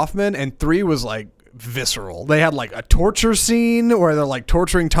Seymour Hoffman, and 3 was, like, visceral. They had, like, a torture scene where they're, like,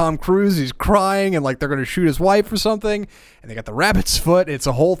 torturing Tom Cruise. He's crying, and, like, they're going to shoot his wife or something. And they got the rabbit's foot. It's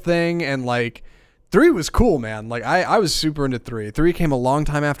a whole thing, and, like, 3 was cool, man. Like, I was super into 3. 3 came a long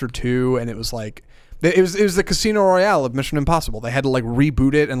time after 2, and it was, like... It was the Casino Royale of Mission Impossible. They had to, like,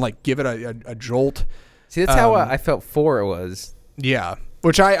 reboot it and, like, give it a jolt. See, that's how I felt 4 was. Yeah.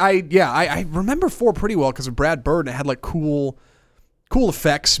 Which I remember 4 pretty well because of Brad Bird, and it had like cool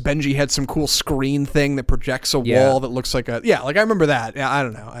effects. Benji had some cool screen thing that projects a wall that looks like like I remember that. Yeah, I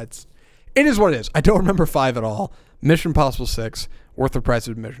don't know. It is what it is. I don't remember 5 at all. Mission Impossible 6, worth the price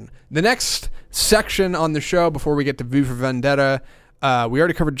of admission. The next section on the show before we get to V for Vendetta, we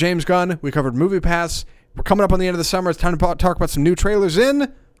already covered James Gunn. We covered Movie Pass. We're coming up on the end of the summer. It's time to talk about some new trailers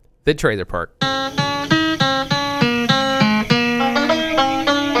in The Trailer Park.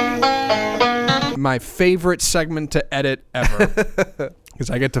 My favorite segment to edit ever because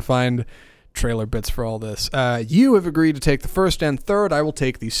I get to find trailer bits for all this. You have agreed to take the first and third. I will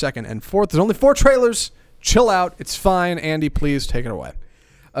take the second and fourth. There's only 4 trailers. Chill out. It's fine. Andy, please take it away.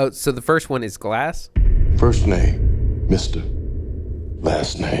 So the first one is Glass. First name, Mr.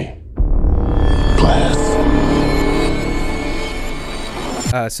 Last name, Glass.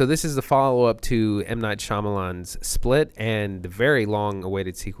 So this is the follow-up to M. Night Shyamalan's Split and the very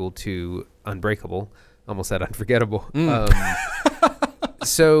long-awaited sequel to Unbreakable. Almost said Unforgettable.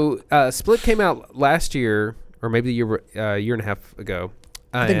 So Split came out last year, or maybe a year and a half ago.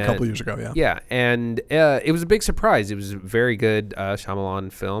 I think a couple years ago, yeah. Yeah, and it was a big surprise. It was a very good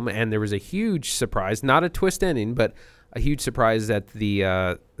Shyamalan film, and there was a huge surprise, not a twist ending, but a huge surprise that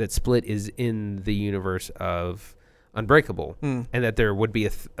that Split is in the universe of Unbreakable, and that there would be a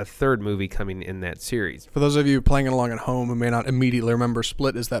third movie coming in that series. For those of you playing along at home who may not immediately remember,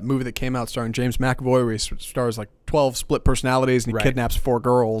 Split is that movie that came out starring James McAvoy where he stars like 12 split personalities and he kidnaps 4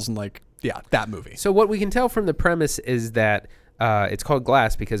 girls and that movie. So what we can tell from the premise is that it's called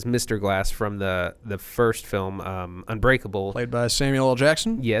Glass because Mr. Glass from the first film, Unbreakable, played by Samuel L.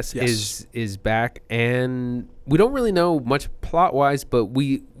 Jackson. Yes. is back, and we don't really know much plot wise, but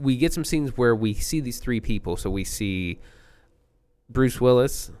we get some scenes where we see these 3 people. So we see Bruce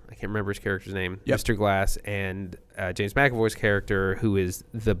Willis, I can't remember his character's name, Mr. Glass, and James McAvoy's character, who is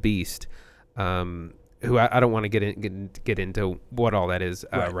the Beast. Who I don't want to get into what all that is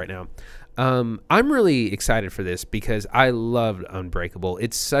right now. I'm really excited for this because I loved Unbreakable.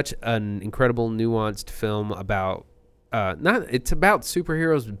 It's such an incredible, nuanced film about it's about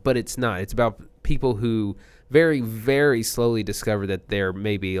superheroes, but it's not. It's about people who very, very slowly discover that they're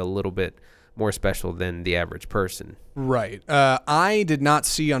maybe a little bit more special than the average person. Right. I did not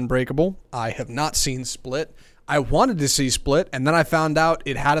see Unbreakable. I have not seen Split. I wanted to see Split, and then I found out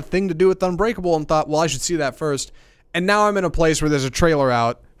it had a thing to do with Unbreakable and thought, well, I should see that first. And now I'm in a place where there's a trailer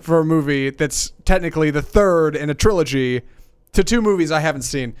out for a movie that's technically the third in a trilogy to 2 movies I haven't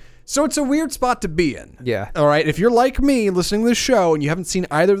seen. So it's a weird spot to be in. Yeah. All right. If you're like me listening to this show and you haven't seen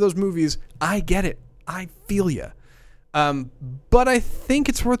either of those movies, I get it. I feel you. But I think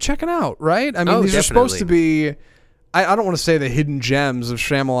it's worth checking out, right? I mean, these are supposed to be... I don't want to say the hidden gems of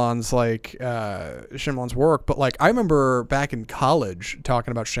Shyamalan's Shyamalan's work, but like I remember back in college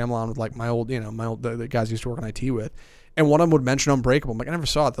talking about Shyamalan with like my old the guys I used to work in IT with, and one of them would mention Unbreakable. I'm like, I never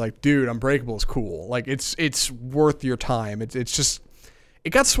saw it. They're like, dude, Unbreakable is cool. Like it's worth your time. It's just it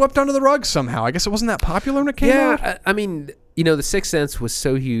got swept under the rug somehow. I guess it wasn't that popular when it came out. Yeah, I mean, The Sixth Sense was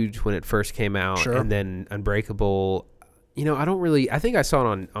so huge when it first came out, Sure. and then Unbreakable. I think I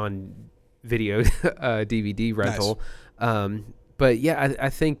saw it on video DVD rental. Nice. But yeah,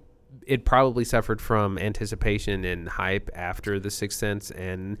 I think it probably suffered from anticipation and hype after The Sixth Sense,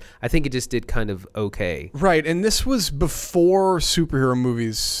 and I think it just did kind of okay. Right, and this was before superhero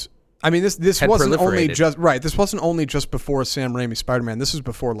movies I mean, this had wasn't only proliferated. just right. This wasn't only just before Sam Raimi's Spider-Man. This was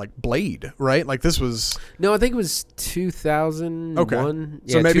before like Blade, right? Like this was No, I think it was 2001. okay.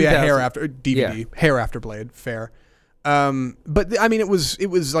 Yeah, So maybe a 2000. hair after DVD, hair after Blade. Fair. But I mean, it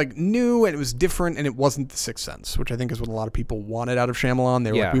was like new and it was different and it wasn't The Sixth Sense, which I think is what a lot of people wanted out of Shyamalan.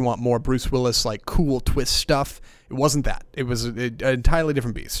 They were like, we want more Bruce Willis, like cool twist stuff. It wasn't that. It was an entirely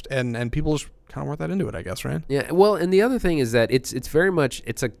different beast, and people just kind of weren't that into it, I guess, right? Yeah. Well, and the other thing is that it's very much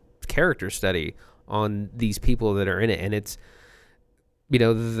it's a character study on these people that are in it, and it's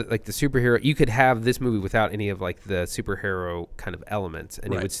like the superhero. You could have this movie without any of like the superhero kind of elements,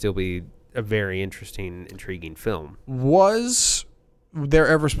 and it would still be a very interesting, intriguing film. Was there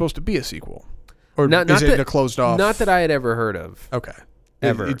ever supposed to be a sequel, or Not is it that- a closed off? Not that I had ever heard of. Okay.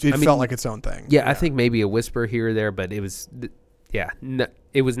 Ever. It I mean, felt like its own thing. Yeah, I think maybe a whisper here or there, but it was,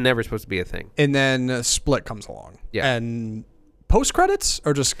 it was never supposed to be a thing. And then Split comes along. Yeah. And post credits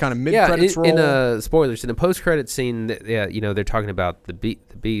or just kind of mid Yeah, credits roll. spoilers in the post credit scene. They're talking about the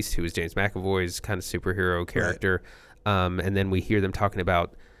Beast, who is James McAvoy's kind of superhero character, and then we hear them talking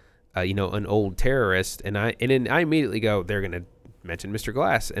about, an old terrorist, and I immediately go, they're gonna mention Mr.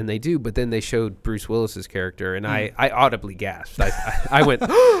 Glass, and they do, but then they showed Bruce Willis's character, and I audibly gasped. I went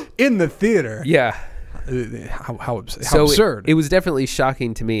in the theater. yeah. How So absurd. It was definitely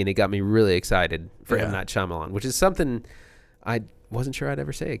shocking to me, and it got me really excited for Yeah. M. Night Shyamalan, which is something I wasn't sure I'd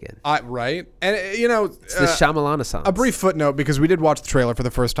ever say again. Right. And, It's the Shyamalan-assance. a brief footnote, because we did watch the trailer for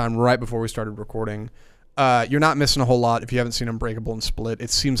the first time right before we started recording. You're not missing a whole lot if you haven't seen Unbreakable and Split.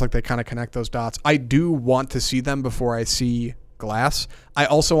 It seems like they kind of connect those dots. I do want to see them before I see Glass. I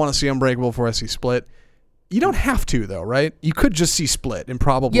also want to see Unbreakable before I see Split. You don't have to, though, right? You could just see Split and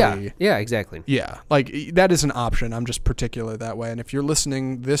probably... Yeah, exactly. Yeah, like that is an option. I'm just particular that way. And if you're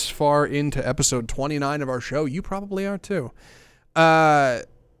listening this far into episode 29 of our show, you probably are too.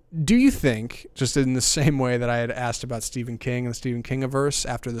 Do you think, just in the same way that I had asked about Stephen King and the Stephen King-averse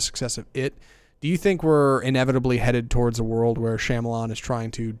after the success of It, do you think we're inevitably headed towards a world where Shyamalan is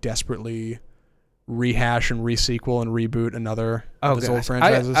trying to desperately rehash and resequel and reboot another of his old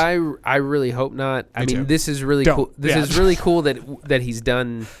franchises? I really hope not. I mean, too. this is really Don't. cool. This Yeah. is really cool that he's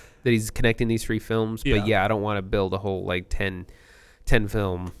done that. He's connecting these three films. Yeah. But yeah, I don't want to build a whole like 10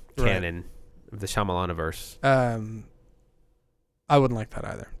 film canon of the Shyamalan-averse. I wouldn't like that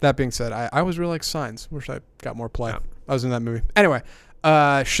either. That being said, I always really like Signs. Wish I got more play. Yeah. I was in that movie. Anyway,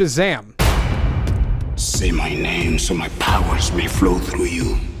 Shazam. Say my name so my powers may flow through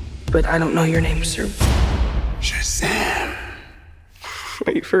you. But I don't know your name, sir. Shazam.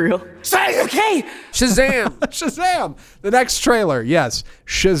 Wait, for real? Say it! Okay! Shazam! Shazam! The next trailer, yes,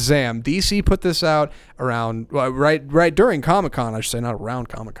 Shazam. DC put this out around right during Comic-Con, I should say, not around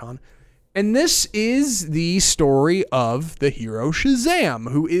Comic-Con. And this is the story of the hero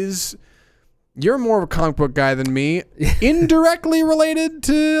Shazam, who is, you're more of a comic book guy than me, indirectly related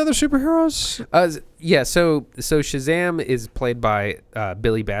to other superheroes. Yeah, so Shazam is played by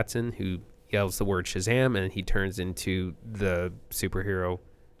Billy Batson, who yells the word Shazam, and he turns into the superhero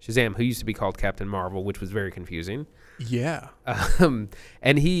Shazam, who used to be called Captain Marvel, which was very confusing. Yeah.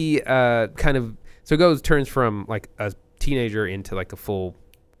 And he turns from like a teenager into like a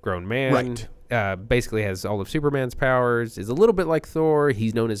full-grown man. Right. Basically has all of Superman's powers, is a little bit like Thor.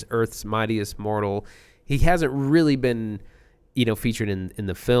 He's known as Earth's mightiest mortal. He hasn't really been, featured in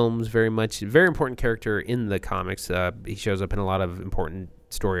the films very much. Very important character in the comics. He shows up in a lot of important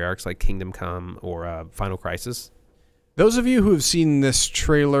story arcs like Kingdom Come or Final Crisis. Those of you who have seen this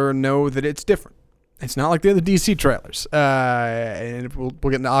trailer know that it's different. It's not like the other DC trailers. And we'll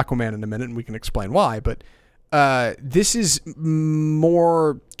get into Aquaman in a minute and we can explain why. But this is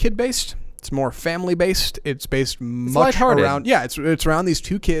more kid-based. It's more family-based. It's based much around... Yeah, it's around these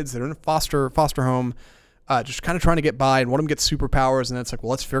two kids that are in a foster home, just kind of trying to get by, and one of them gets superpowers, and then it's like, well,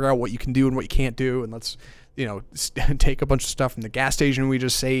 let's figure out what you can do and what you can't do, and let's, take a bunch of stuff from the gas station we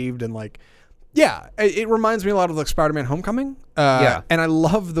just saved, and like... Yeah, it reminds me a lot of like Spider-Man Homecoming. Yeah. And I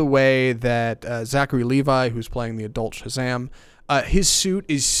love the way that Zachary Levi, who's playing the adult Shazam, his suit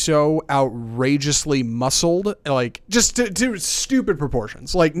is so outrageously muscled, like just to stupid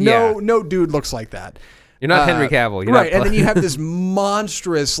proportions. Like no dude looks like that. You're not Henry Cavill. You're right, not and then you have this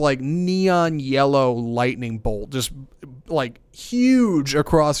monstrous like neon yellow lightning bolt, just like huge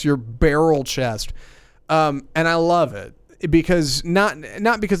across your barrel chest. And I love it. Because not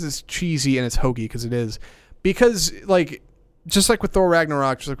because it's cheesy and it's hokey, because it is, because like just like with Thor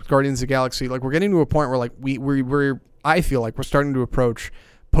Ragnarok, just like with Guardians of the Galaxy, like we're getting to a point where like we're I feel like we're starting to approach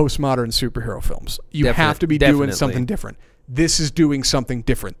postmodern superhero films. You have to be doing something different. this is doing something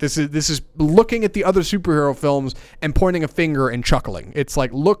different. This is looking at the other superhero films and pointing a finger and chuckling. It's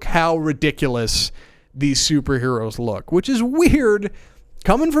like, look how ridiculous these superheroes look, which is weird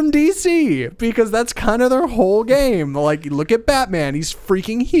coming from DC, because that's kind of their whole game. Like, look at Batman. He's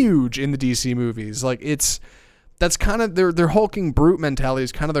freaking huge in the DC movies. Like, that's kind of their hulking brute mentality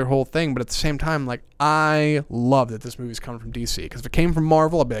is kind of their whole thing. But at the same time, like, I love that this movie's coming from DC, because if it came from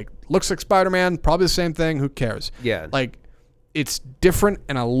Marvel, I'd be like, looks like Spider-Man, probably the same thing. Who cares? Yeah. Like, it's different,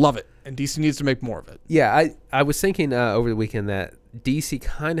 and I love it. And DC needs to make more of it. Yeah, I was thinking over the weekend that DC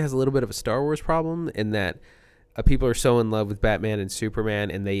kind of has a little bit of a Star Wars problem in that people are so in love with Batman and Superman,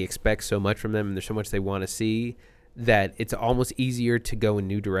 and they expect so much from them, and there's so much they want to see, that it's almost easier to go in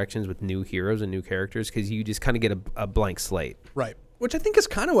new directions with new heroes and new characters, because you just kind of get a blank slate. Right. Which I think is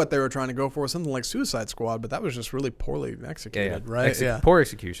kind of what they were trying to go for, something like Suicide Squad, but that was just really poorly executed, right? Poor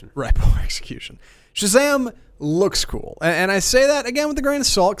execution. Right, poor execution. Shazam looks cool. And I say that, again, with a grain of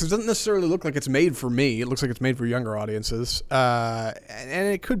salt, because it doesn't necessarily look like it's made for me. It looks like it's made for younger audiences. And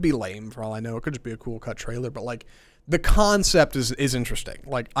it could be lame, for all I know. It could just be a cool cut trailer, but, like, the concept is interesting.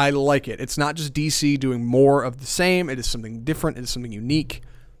 Like, I like it. It's not just DC doing more of the same. It is something different. It is something unique.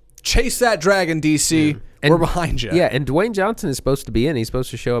 Chase that dragon, DC. We're behind you. Yeah, and Dwayne Johnson is supposed to be in. He's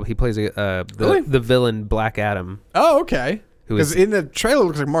supposed to show up. He plays Really? the villain Black Adam. Oh, okay. Because in the trailer it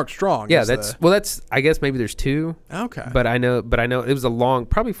looks like Mark Strong. Yeah, that's I guess maybe there's two. Okay. But I know it was a long,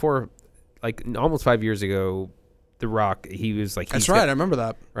 probably almost 5 years ago. The Rock, he was like, that's right. I remember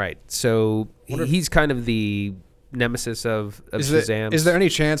that. Right. So he's kind of the nemesis of Shazam. Is there any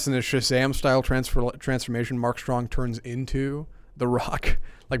chance in a Shazam style transformation Mark Strong turns into The Rock,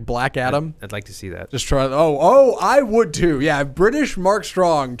 like Black Adam? I'd like to see that. Just try. Oh, I would too. Yeah, if British Mark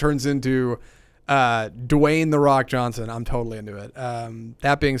Strong turns into Dwayne The Rock Johnson, I'm totally into it.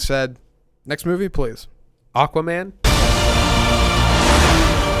 That being said, next movie, please. Aquaman.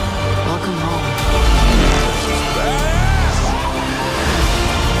 Welcome home.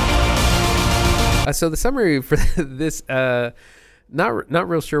 So the summary for this, not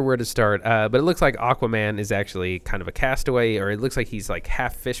real sure where to start, but it looks like Aquaman is actually kind of a castaway, or it looks like he's like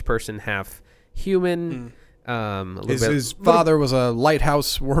half fish person, half human. His father was a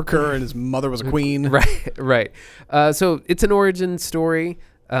lighthouse worker, and his mother was a queen. Right. So it's an origin story.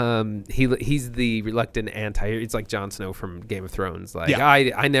 He's the reluctant anti. It's like Jon Snow from Game of Thrones. Like, yeah.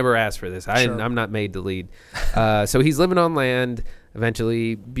 I never asked for this. I'm not made to lead. So he's living on land.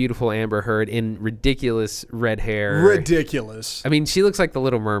 Eventually, beautiful Amber Heard in ridiculous red hair. Ridiculous. I mean, she looks like the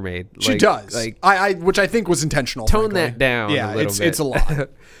Little Mermaid. She does. Like, which I think was intentional. Tone that down. Yeah, a little bit. It's a lot.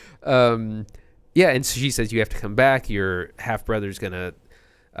 Yeah, and so she says you have to come back. Your half brother's gonna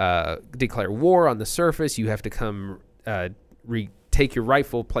declare war on the surface. You have to come take your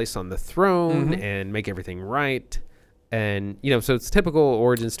rightful place on the throne and make everything right. And so it's typical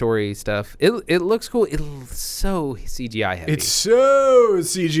origin story stuff. It looks cool. It's so CGI heavy. It's so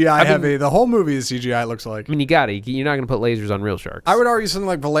CGI heavy. The whole movie is CGI. It looks like. I mean, you're not gonna put lasers on real sharks. I would argue something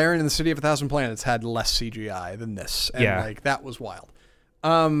like Valerian and the City of a Thousand Planets had less CGI than this, and like that was wild.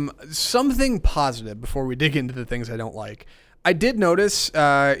 Something positive before we dig into the things I don't like. I did notice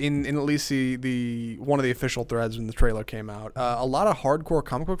in at least the one of the official threads when the trailer came out, a lot of hardcore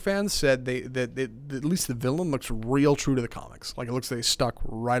comic book fans said that at least the villain looks real true to the comics. Like, it looks like they stuck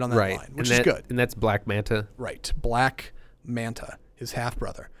right on that line, which is good. And that's Black Manta. Right. Black Manta, his half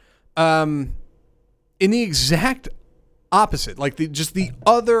brother. In the exact opposite, like just the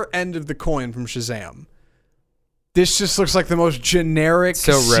other end of the coin from Shazam. This just looks like the most generic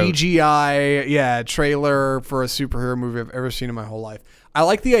CGI trailer for a superhero movie I've ever seen in my whole life. I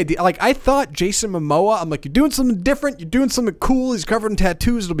like the idea. Like, I thought Jason Momoa, I'm like, you're doing something different. You're doing something cool. He's covered in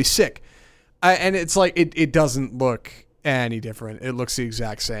tattoos. It'll be sick. And it's like, it doesn't look any different. It looks the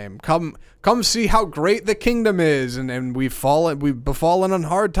exact same. Come see how great the kingdom is. And we've befallen on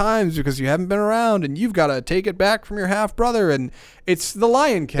hard times because you haven't been around, and you've got to take it back from your half brother. And it's the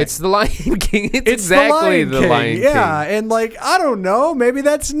Lion King. It's the Lion King. It's exactly the Lion King. Yeah. And like, I don't know, maybe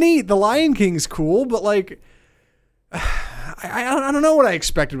that's neat. The Lion King's cool, but like, I don't know what I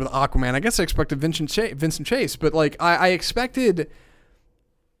expected with Aquaman. I guess I expected Vincent Chase, but like I expected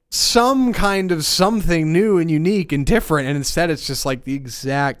some kind of something new and unique and different, and instead it's just like the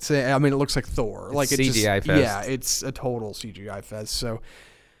exact same. I mean, it looks like Thor. Like, it's CGI fest. Yeah, it's a total CGI fest. So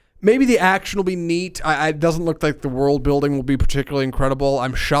maybe the action will be neat. It doesn't look like the world building will be particularly incredible.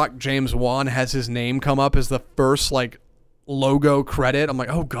 I'm shocked James Wan has his name come up as the first like logo credit. I'm like,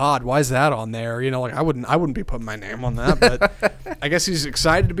 oh God, why is that on there? Like I wouldn't be putting my name on that, but I guess he's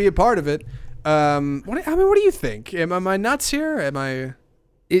excited to be a part of it. What do you think? Am I nuts here? Am I?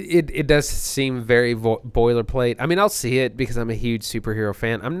 It does seem very boilerplate. I mean, I'll see it because I'm a huge superhero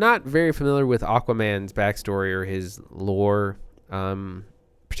fan. I'm not very familiar with Aquaman's backstory or his lore,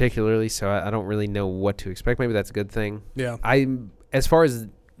 particularly, so I don't really know what to expect. Maybe that's a good thing. Yeah. As far as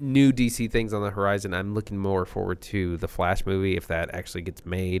new DC things on the horizon, I'm looking more forward to the Flash movie if that actually gets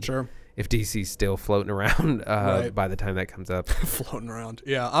made. Sure. If DC's still floating around by the time that comes up. Floating around.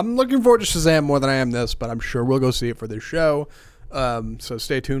 Yeah, I'm looking forward to Shazam more than I am this, but I'm sure we'll go see it for this show. So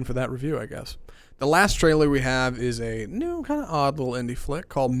stay tuned for that review, I guess. The last trailer we have is a new kind of odd little indie flick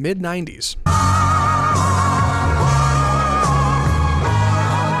called Mid-90s.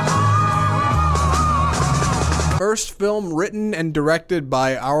 First film written and directed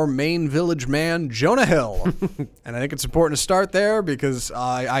by our main village man, Jonah Hill. And I think it's important to start there because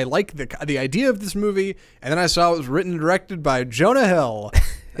I like the idea of this movie, and then I saw it was written and directed by Jonah Hill.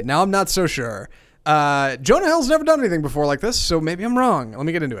 And now I'm not so sure. Jonah Hill's never done anything before like this, so maybe I'm wrong. Let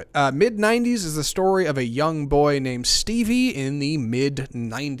me get into it. Mid-90s is the story of a young boy named Stevie in the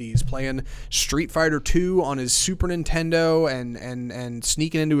mid-90s playing Street Fighter 2 on his Super Nintendo and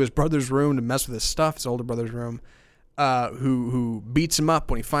sneaking into his brother's room to mess with his stuff, his older brother's room, who beats him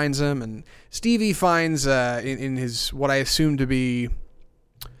up when he finds him. And Stevie finds in his what I assume to be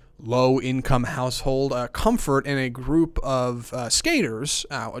low-income household comfort in a group of skaters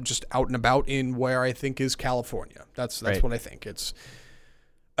just out and about in where I think is California. That's right. What I think. It's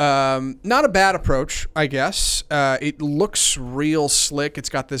not a bad approach, I guess. It looks real slick. It's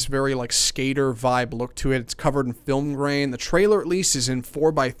got this very like skater vibe look to it. It's covered in film grain. The trailer at least is in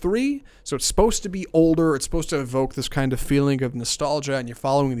 4:3, so it's supposed to be older. It's supposed to evoke this kind of feeling of nostalgia, and you're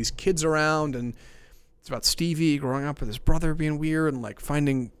following these kids around, and it's about Stevie growing up with his brother being weird and like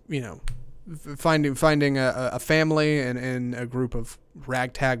finding a family and a group of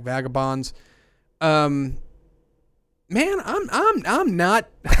ragtag vagabonds. Man, I'm not.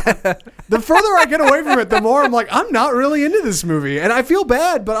 The further I get away from it, the more I'm like, I'm not really into this movie, and I feel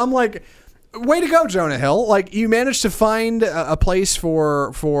bad, but I'm like, way to go, Jonah Hill! Like you managed to find a place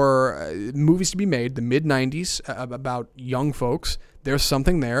for movies to be made, the mid-90s about young folks. There's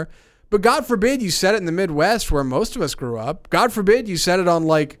something there. But God forbid you set it in the Midwest where most of us grew up. God forbid you set it on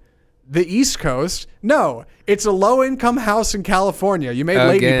like the East Coast. No, it's a low-income house in California. You made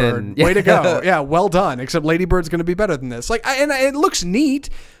Lady Bird. Way to go. Yeah, well done. Except Lady Bird's going to be better than this. Like, and it looks neat,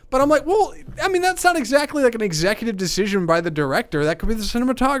 but I'm like, well, I mean, that's not exactly like an executive decision by the director. That could be the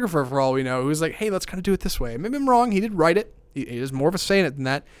cinematographer for all we know, who's like, hey, let's kind of do it this way. Maybe I'm wrong. He did write it. He has more of a say in it than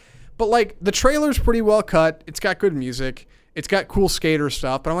that. But like, the trailer's pretty well cut. It's got good music. It's got cool skater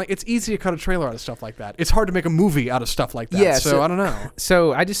stuff, but I'm like, it's easy to cut a trailer out of stuff like that. It's hard to make a movie out of stuff like that. Yeah, so I don't know.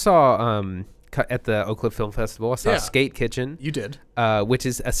 So I just saw at the Oak Cliff Film Festival, I saw Skate Kitchen. You did. Which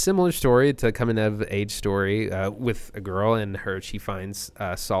is a similar story to coming of age story with a girl and she finds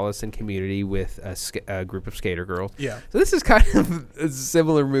solace and community with a group of skater girls. Yeah. So this is kind of a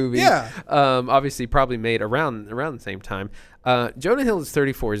similar movie. Yeah. Obviously probably made around the same time. Jonah Hill is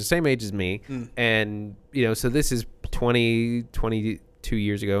 34, is the same age as me. And, so this is 22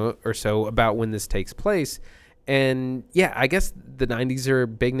 years ago or so about when this takes place. And yeah, I guess the 90s are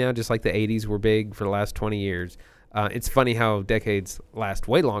big now, just like the 80s were big for the last 20 years. It's funny how decades last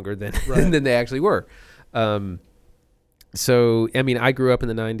way longer than than they actually were. So, I mean, I grew up in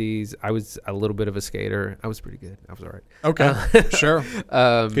the 90s. I was a little bit of a skater. I was pretty good. I was all right. Okay, sure.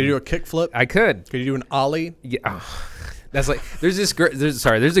 Could you do a kickflip? I could. Could you do an ollie? Yeah. That's like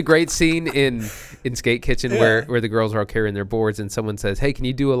there's a great scene in Skate Kitchen where the girls are all carrying their boards and someone says, "Hey, can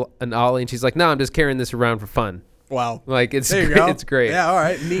you do an ollie?" And she's like, "No, I'm just carrying this around for fun." Wow, like it's there you go. It's great. Yeah, all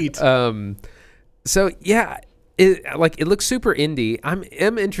right, neat. So yeah, it looks super indie. I'm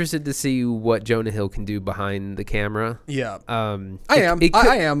interested to see what Jonah Hill can do behind the camera. Yeah, I am.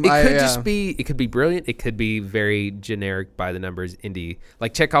 It could be brilliant. It could be very generic by the numbers indie.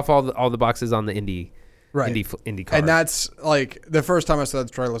 Like check off all the boxes on the indie. Right. Indie car. And that's like the first time I saw the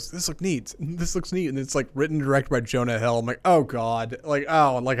trailer, this looks neat. This looks neat. And it's like written and directed by Jonah Hill. I'm like, oh God. Like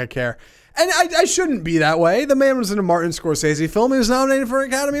I care. And I shouldn't be that way. The man was in a Martin Scorsese film. He was nominated for an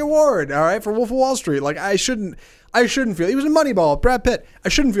Academy Award, all right, for Wolf of Wall Street. Like I shouldn't feel, he was in Moneyball, Brad Pitt. I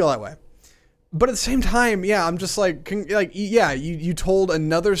shouldn't feel that way. But at the same time, yeah, I'm just like you told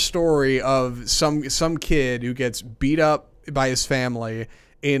another story of some kid who gets beat up by his family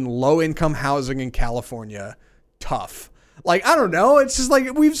in low-income housing in California. Tough. Like, I don't know. It's just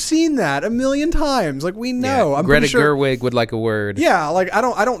like we've seen that a million times. Like, we know. Yeah, I'm Greta pretty sure, Gerwig would like a word. Yeah, like I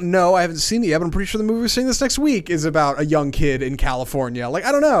don't know. I haven't seen it yet, but I'm pretty sure the movie we're seeing this next week is about a young kid in California. Like,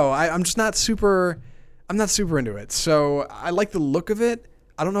 I don't know. I'm just not super into it. So I like the look of it.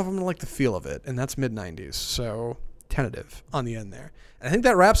 I don't know if I'm gonna like the feel of it, and that's mid-90s. So tentative on the end there. And I think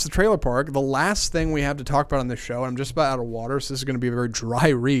that wraps the trailer park. The last thing we have to talk about on this show, and I'm just about out of water, so this is going to be a very dry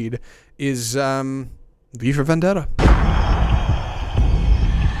read, is V for Vendetta.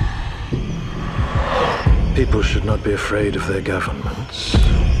 People should not be afraid of their governments.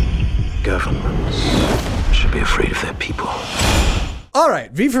 Governments should be afraid of their people. All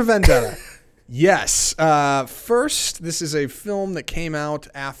right, V for Vendetta. Yes. First, this is a film that came out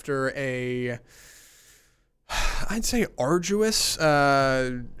after I'd say arduous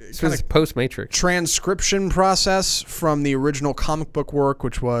This was post-Matrix. transcription process from the original comic book work,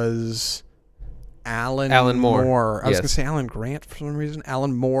 which was Alan Moore. I was Yes. going to say Alan Grant for some reason.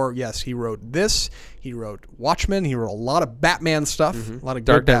 Alan Moore, yes, he wrote this. He wrote Watchmen. He wrote a lot of Batman stuff. A lot of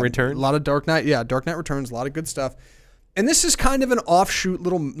Dark good Knight Returns. A lot of Dark Knight. Yeah, Dark Knight Returns. A lot of good stuff. And this is kind of an offshoot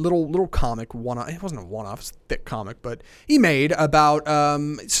little comic one-off. It wasn't a one-off, it's a thick comic, but he made about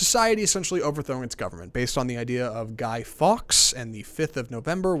society essentially overthrowing its government based on the idea of Guy Fawkes and the 5th of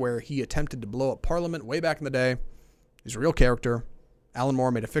November, where he attempted to blow up Parliament way back in the day. He's a real character. Alan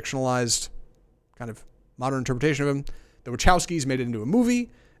Moore made a fictionalized kind of modern interpretation of him. The Wachowskis made it into a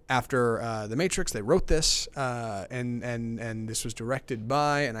movie after The Matrix. They wrote this, and this was directed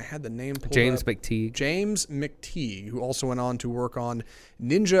by, and I had the name pulled James up. McTeague. James McTeague, who also went on to work on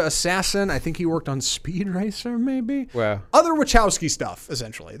Ninja Assassin. I think he worked on Speed Racer, maybe. Wow. Other Wachowski stuff,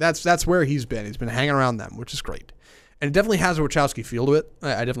 essentially. That's where he's been. He's been hanging around them, which is great. And it definitely has a Wachowski feel to it.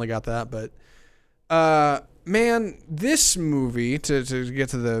 I definitely got that. But, man, this movie, to get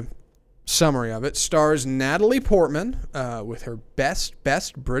to the summary of it, stars Natalie Portman with her best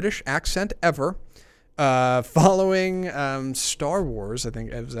British accent ever, following Star Wars. I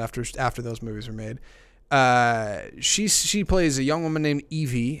think it was after those movies were made. She plays a young woman named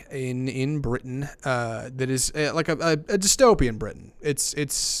Evie in Britain that is like a dystopian Britain.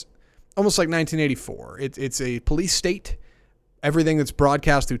 It's almost like 1984. It's a police state. Everything that's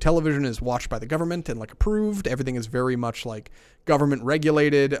broadcast through television is watched by the government and like approved. Everything is very much like government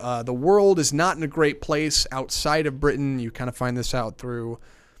regulated. The world is not in a great place outside of Britain. You kind of find this out through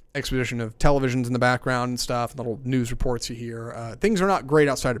exposition of televisions in the background and stuff, little news reports you hear. Things are not great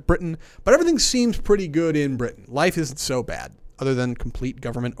outside of Britain, but everything seems pretty good in Britain. Life isn't so bad, other than complete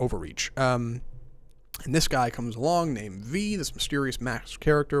government overreach. And this guy comes along named V, this mysterious masked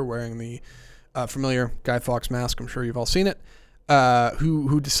character wearing the familiar Guy Fawkes mask. I'm sure you've all seen it.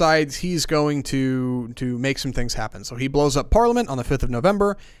 Who decides he's going to make some things happen. So he blows up Parliament on the 5th of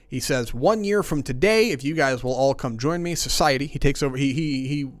November. He says, 1 year from today, if you guys will all come join me, society. He takes over.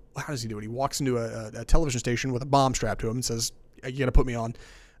 He how does he do it? He walks into a television station with a bomb strapped to him and says, you got to put me on.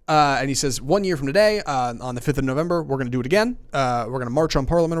 And he says, 1 year from today, on the 5th of November, we're going to do it again. We're going to march on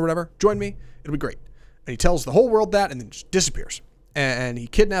Parliament or whatever. Join me. It'll be great. And he tells the whole world that and then just disappears. And he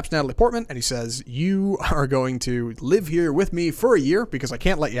kidnaps Natalie Portman, and he says, you are going to live here with me for a year because I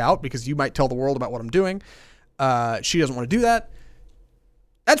can't let you out because you might tell the world about what I'm doing. She doesn't want to do that.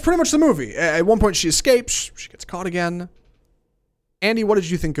 That's pretty much the movie. At one point, she escapes. She gets caught again. Andy, what did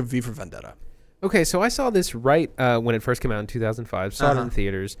you think of V for Vendetta? Okay, so I saw this right when it first came out in 2005. Saw it in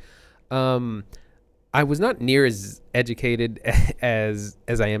theaters. I was not near as educated as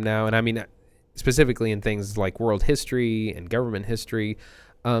I am now, and I mean, specifically in things like world history and government history.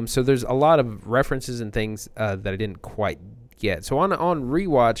 So there's a lot of references and things that I didn't quite get. So on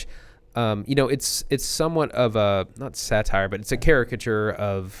rewatch, it's somewhat of a, not satire, but it's a caricature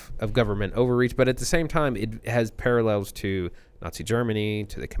of government overreach. But at the same time, it has parallels to Nazi Germany,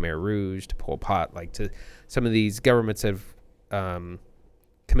 to the Khmer Rouge, to Pol Pot, like to some of these governments have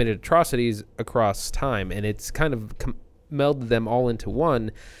committed atrocities across time. And it's kind of melded them all into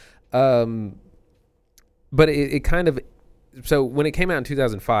one. But it kind of, so when it came out in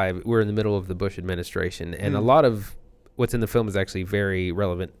 2005, we're in the middle of the Bush administration, and a lot of what's in the film is actually very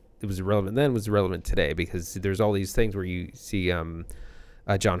relevant. It was relevant then, was relevant today, because there's all these things where you see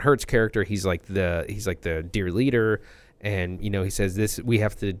John Hurt's character. He's like the dear leader, and he says this: we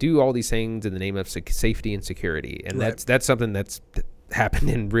have to do all these things in the name of safety and security, and right. that's something that's happened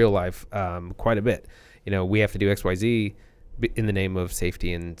in real life quite a bit. We have to do XYZ in the name of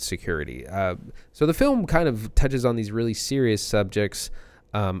safety and security. So the film kind of touches on these really serious subjects,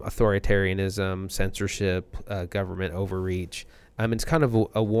 authoritarianism, censorship, government overreach. It's kind of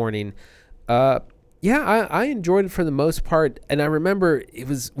a warning. I enjoyed it for the most part. And I remember it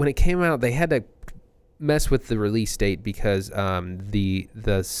was when it came out, they had to mess with the release date because the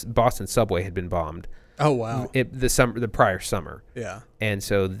Boston subway had been bombed. Oh, wow. The prior summer. Yeah. And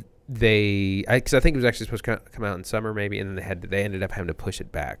so because I think it was actually supposed to come out in summer maybe, and then they ended up having to push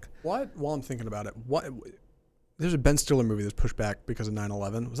it back. While I'm thinking about it, there's a Ben Stiller movie that's pushed back because of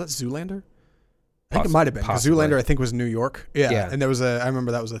 9/11. Was that Zoolander? I think it might have been. 'Cause Possibly. Zoolander, I think, was New York. Yeah. Yeah. And I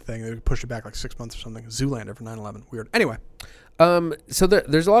remember that was a thing. They pushed it back like 6 months or something. Zoolander for 9/11. Weird. Anyway. So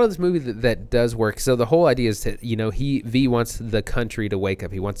there's a lot of this movie that does work. So the whole idea is that, V wants the country to wake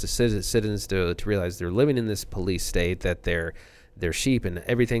up. He wants the citizens to realize they're living in this police state, that they're sheep and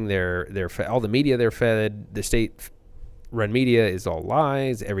everything. All the media they're fed, the state-run media is all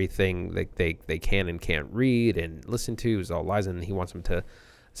lies. Everything that they can and can't read and listen to is all lies, and he wants them to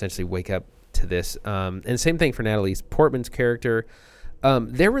essentially wake up to this. And same thing for Natalie Portman's character.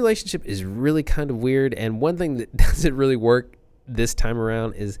 Their relationship is really kind of weird, and one thing that doesn't really work this time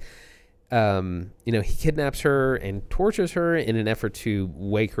around is, he kidnaps her and tortures her in an effort to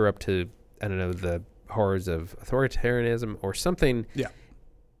wake her up to, I don't know, the horrors of authoritarianism or something. Yeah.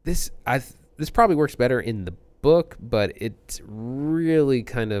 This probably works better in the book, but it really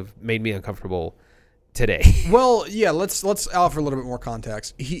kind of made me uncomfortable today. Well, yeah, let's offer a little bit more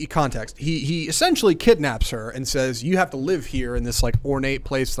context. He essentially kidnaps her and says, "You have to live here in this like ornate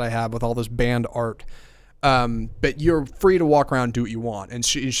place that I have with all this banned art. But you're free to walk around, do what you want." And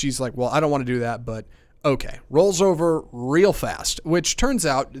she's like, "Well, I don't want to do that, but okay." Rolls over real fast, which turns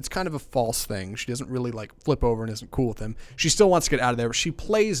out it's kind of a false thing. She doesn't really like flip over and isn't cool with him. She still wants to get out of there, but she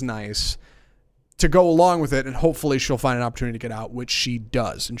plays nice to go along with it, and hopefully she'll find an opportunity to get out, which she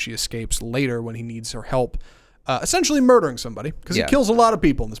does. And she escapes later when he needs her help, essentially murdering somebody, because he kills a lot of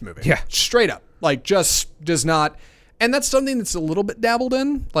people in this movie. Yeah. Straight up. Like, just does not... And that's something that's a little bit dabbled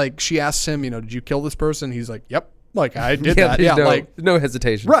in. Like, she asks him, "Did you kill this person?" He's like, "Yep." Like, I did that. Yeah, no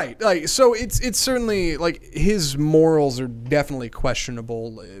hesitation. Right. Like, so it's certainly, like, his morals are definitely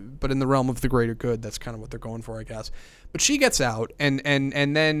questionable, but in the realm of the greater good, that's kind of what they're going for, I guess. But she gets out, and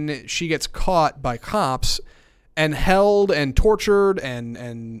then she gets caught by cops and held and tortured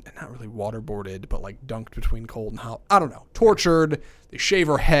and not really waterboarded, but, like, dunked between cold and hot. I don't know. Tortured. They shave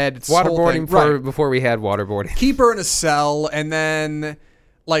her head. It's Waterboarding before we had waterboarding. Keep her in a cell, and then...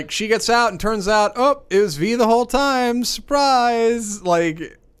 Like, she gets out and turns out, it was V the whole time. Surprise.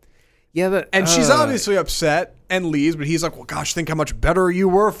 Like, yeah, and she's obviously upset and leaves, but he's like, "Well, gosh, think how much better you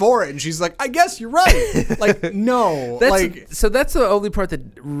were for it." And she's like, "I guess you're right." Like, no. So that's the only part that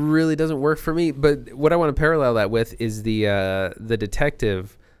really doesn't work for me. But what I want to parallel that with is the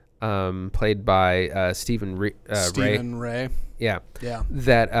detective played by Stephen Ray. Stephen Ray. Yeah. Yeah.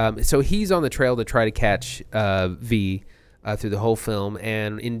 That so he's on the trail to try to catch V through the whole film,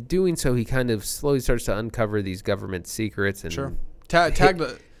 and in doing so, he kind of slowly starts to uncover these government secrets and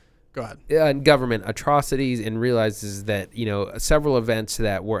Go ahead. And government atrocities, and realizes that several events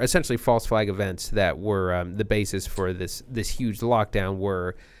that were essentially false flag events that were the basis for this huge lockdown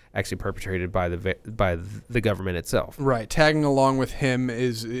were actually perpetrated by the government itself. Right. Tagging along with him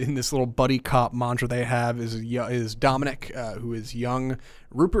is in this little buddy cop mantra they have is Dominic, who is young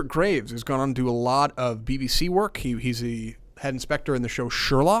Rupert Graves, who's gone on to do a lot of BBC work. He's a head inspector in the show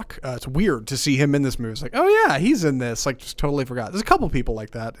Sherlock. It's weird to see him in this movie. It's like, oh yeah, he's in this. Like, just totally forgot. There's a couple people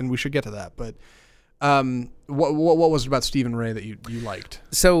like that, and we should get to that. But what was it about Stephen Ray that you liked?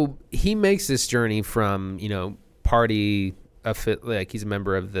 So he makes this journey from party. Like, he's a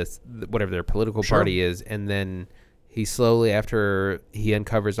member of this, whatever their political party is, and then he slowly, after he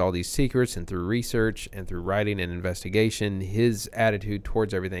uncovers all these secrets and through research and through writing and investigation, his attitude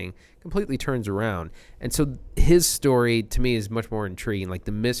towards everything completely turns around. And so his story to me is much more intriguing. Like,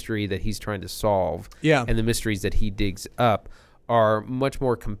 the mystery that he's trying to solve, and the mysteries that he digs up are much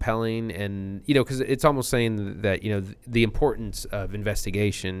more compelling. And because it's almost saying that the importance of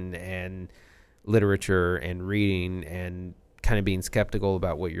investigation and literature and reading and kind of being skeptical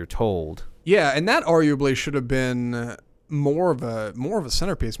about what you're told. Yeah, and that arguably should have been more of a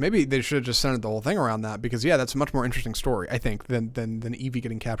centerpiece. Maybe they should have just centered the whole thing around that, because that's a much more interesting story, I think, than Evie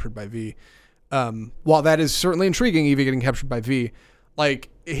getting captured by V. While that is certainly intriguing, Evie getting captured by V, like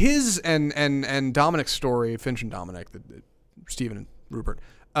his and Dominic's story, Finch and Dominic, Stephen and Rupert,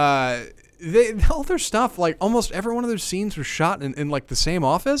 all their stuff, like almost every one of their scenes was shot in like the same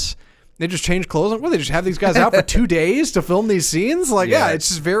office. They just change clothes. They just have these guys out for 2 days to film these scenes. Like, it's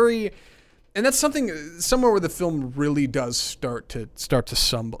just very, and that's somewhere where the film really does start to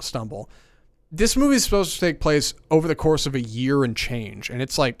stumble. This movie is supposed to take place over the course of a year and change, and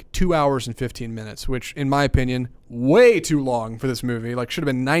it's like 2 hours and 15 minutes, which, in my opinion, way too long for this movie. Like, should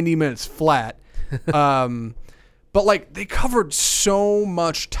have been 90 minutes flat. But like, they covered so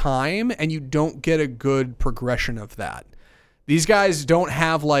much time, and you don't get a good progression of that. These guys don't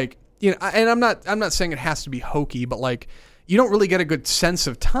have like. And I'm not saying it has to be hokey, but like, you don't really get a good sense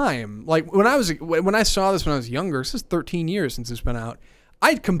of time. Like, when I saw this when I was younger, this is 13 years since it's been out,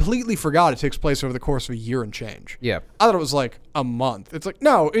 I completely forgot it takes place over the course of a year and change. Yeah. I thought it was like a month. It's like,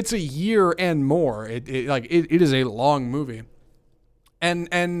 no, it's a year and more. It is a long movie.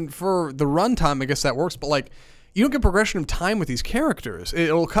 And for the runtime, I guess that works. But like, you don't get progression of time with these characters.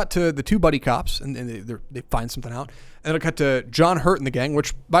 It'll cut to the two buddy cops, and they find something out. And it'll cut to John Hurt and the gang,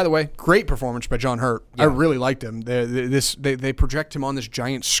 which, by the way, great performance by John Hurt. Yeah. I really liked him. They project him on this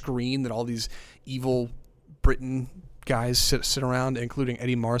giant screen that all these evil Britain guys sit around, including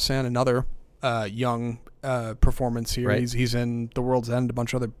Eddie Marsan, another young performance here. Right. He's in The World's End, a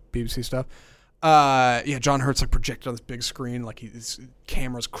bunch of other BBC stuff. John Hurt's like projected on this big screen, like his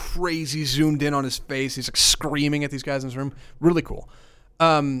camera's crazy zoomed in on his face. He's like screaming at these guys in his room. Really cool.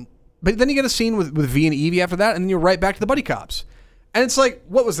 But then you get a scene with V and Evie after that, and then you're right back to the buddy cops. And it's like,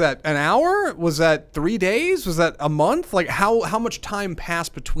 what was that? An hour? Was that 3 days? Was that a month? Like how much time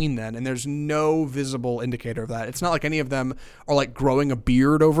passed between then? And there's no visible indicator of that. It's not like any of them are like growing a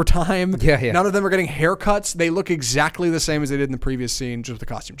beard over time. Yeah. None of them are getting haircuts. They look exactly the same as they did in the previous scene, just with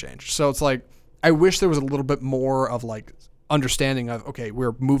the costume change. So it's like, I wish there was a little bit more of like understanding of, okay,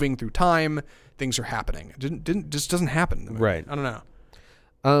 we're moving through time, things are happening. It just doesn't happen in the movie. Right. I don't know.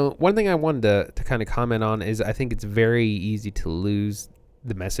 One thing I wanted to kind of comment on is I think it's very easy to lose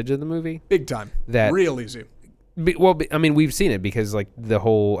the message of the movie. Big time. Real easy. I mean, we've seen it because like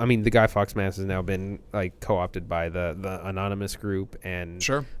the Guy Fawkes mask has now been like co-opted by the anonymous group and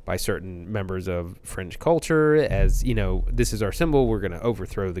by certain members of fringe culture as, you know, this is our symbol. We're going to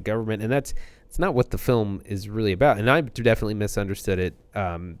overthrow the government. And it's not what the film is really about. And I definitely misunderstood it,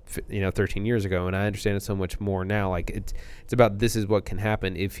 13 years ago. And I understand it so much more now. Like it's about, this is what can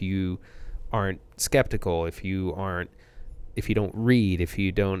happen if you aren't skeptical, if you don't read, if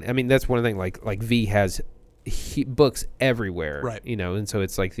you don't, I mean, that's one thing like V has books everywhere, right? You know, and so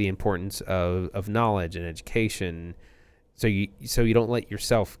it's like the importance of knowledge and education, so you don't let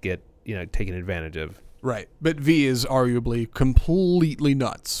yourself get taken advantage of, right? But V is arguably completely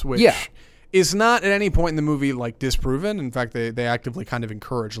nuts, which is not at any point in the movie like disproven. In fact, they actively kind of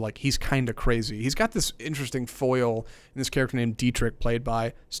encourage like he's kind of crazy. He's got this interesting foil in this character named Dietrich, played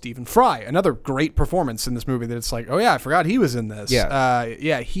by Stephen Fry, another great performance in this movie. That it's like, oh yeah, I forgot he was in this.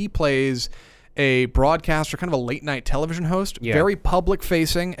 He plays a broadcaster, kind of a late night television host, very public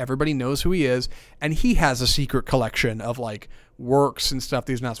facing. Everybody knows who he is. And he has a secret collection of like works and stuff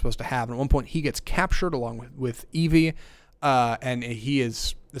that he's not supposed to have. And at one point he gets captured along with Evie. And he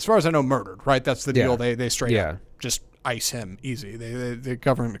is, as far as I know, murdered, right? That's the deal. They straight up just ice him easy. The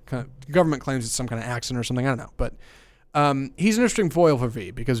government claims it's some kind of accident or something. I don't know. But he's an interesting foil for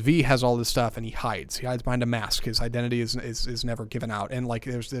V because V has all this stuff and he hides. He hides behind a mask. His identity is never given out. And like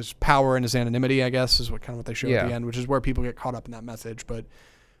there's power in his anonymity, I guess, is what they show at the end, which is where people get caught up in that message. But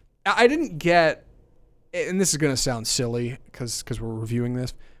I didn't get, and this is going to sound silly because we're reviewing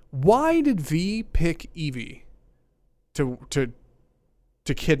this. Why did V pick Evie to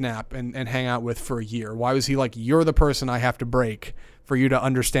kidnap and hang out with for a year? Why was he like, you're the person I have to break for you to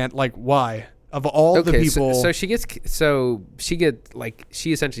understand? Like, why? Of all the people,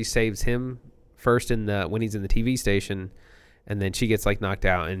 she essentially saves him first when he's in the TV station, and then she gets like knocked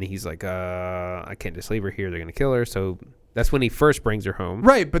out, and he's like, I can't just leave her here. They're gonna kill her. So that's when he first brings her home.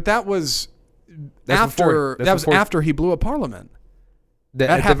 Right, but that was after he blew up Parliament.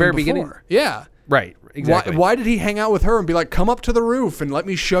 At the very beginning. Yeah. Right. Exactly. Why did he hang out with her and be like, come up to the roof and let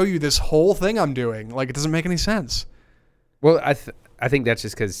me show you this whole thing I'm doing? Like, it doesn't make any sense. Well, I think that's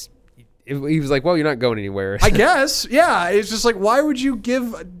just because he was like, well, you're not going anywhere. I guess. Yeah. It's just like, why would you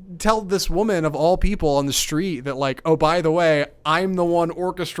tell this woman of all people on the street that like, oh, by the way, I'm the one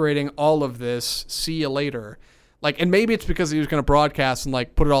orchestrating all of this. See you later. Like, and maybe it's because he was going to broadcast and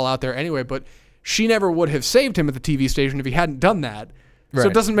like put it all out there anyway, but she never would have saved him at the TV station if he hadn't done that. Right. So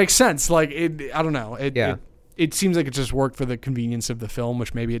it doesn't make sense. Like, I don't know. It seems like it just worked for the convenience of the film,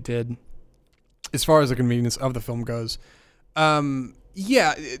 which maybe it did. As far as the convenience of the film goes, the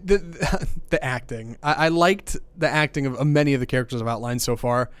acting. I liked the acting of many of the characters I've outlined so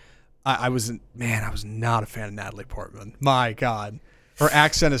far. I was not a fan of Natalie Portman. My God, her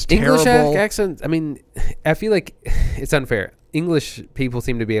accent is terrible. English accent. I mean, I feel like it's unfair. English people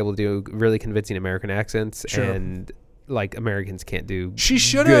seem to be able to do really convincing American accents, and like Americans can't do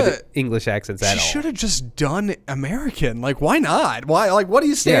good English accents at all. She should have just done American. Like, why not? Why? Like, what do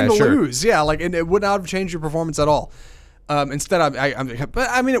you stand to lose? Yeah, like, and it would not have changed your performance at all. Instead, but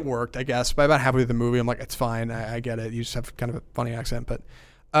I mean, it worked, I guess. By about halfway through the movie, I'm like, it's fine. I get it. You just have kind of a funny accent. But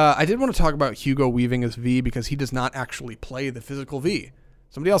I did want to talk about Hugo Weaving as V because he does not actually play the physical V.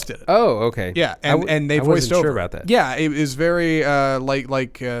 Somebody else did it. Oh, okay. Yeah, and they I voiced wasn't over. sure about that. Yeah, it was very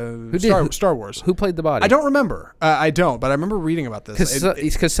Star Wars. Who played the body? I don't remember. I don't, but I remember reading about this.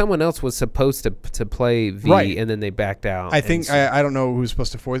 Because someone else was supposed to play V, Right. and then they backed out. I think I don't know who's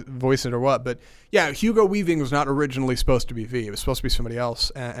supposed to voice it or what, but yeah, Hugo Weaving was not originally supposed to be V. It was supposed to be somebody else,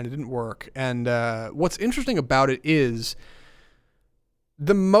 and it didn't work. And what's interesting about it is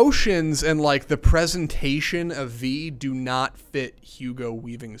the motions and like the presentation of V do not fit Hugo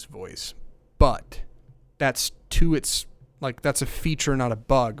Weaving's voice, but that's a feature, not a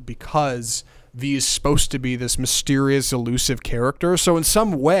bug, because V is supposed to be this mysterious, elusive character. So in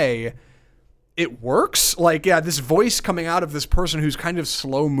some way, it works. Like, yeah, this voice coming out of this person who's kind of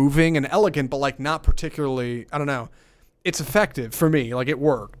slow moving and elegant, but like not particularly, I don't know. It's effective for me. Like, it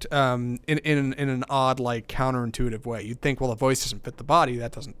worked in an odd, like, counterintuitive way. You'd think, well, the voice doesn't fit the body.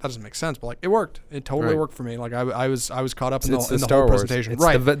 That doesn't make sense. But like, it worked. It totally worked for me. Like, I was caught up in the whole presentation. It's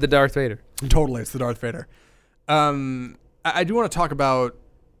the Darth Vader. Totally, it's the Darth Vader. I do want to talk about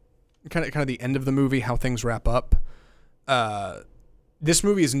kind of the end of the movie, how things wrap up. This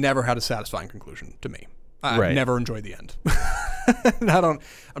movie has never had a satisfying conclusion to me. I've never enjoyed the end. And I don't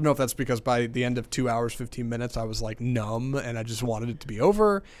know if that's because by the end of 2 hours, 15 minutes, I was like numb and I just wanted it to be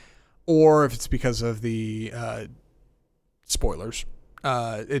over, or if it's because of the spoilers.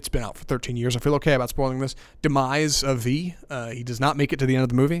 It's been out for 13 years. I feel okay about spoiling this. Demise of V. He does not make it to the end of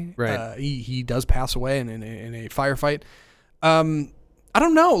the movie. Right. He does pass away in a firefight. I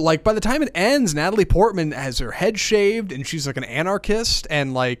don't know. Like, by the time it ends, Natalie Portman has her head shaved and she's like an anarchist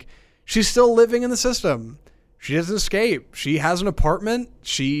and like she's still living in the system. She doesn't escape. She has an apartment.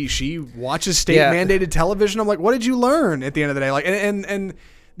 She watches state-mandated television. I'm like, what did you learn at the end of the day? Like, and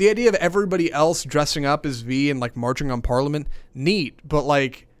the idea of everybody else dressing up as V and like marching on Parliament, neat. But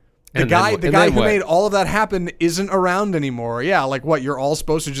like, the guy who made all of that happen isn't around anymore. Yeah, like what? You're all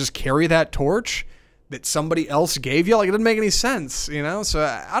supposed to just carry that torch that somebody else gave you? Like, it doesn't make any sense, you know? So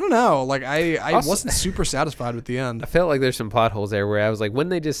I don't know. Like, I wasn't super satisfied with the end. I felt like there's some plot holes there where I was like, when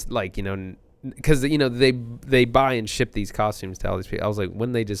they just like, you know, because you know they buy and ship these costumes to all these people. I was like,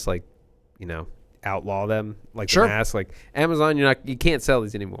 when they just like, you know, outlaw them, like the mask, like Amazon, you can't sell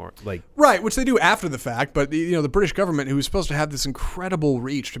these anymore. Like, right, which they do after the fact, but you know, the British government, who is supposed to have this incredible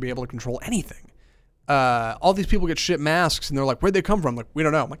reach to be able to control anything, all these people get shipped masks and they're like, where'd they come from? Like, we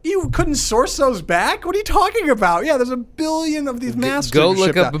don't know. I'm like, you couldn't source those back? What are you talking about? Yeah, there's a billion of these masks. Go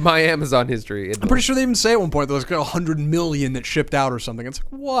look up my Amazon history. I'm pretty sure they even say at one point there's like 100 million that shipped out or something. It's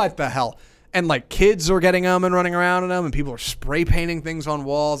like, what the hell? And like, kids are getting them and running around in them, and people are spray painting things on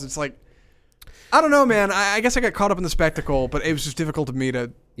walls. It's like, I don't know, man. I guess I got caught up in the spectacle, but it was just difficult to me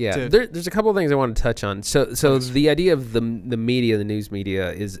to. Yeah, there's a couple of things I want to touch on. So the idea of the media, the news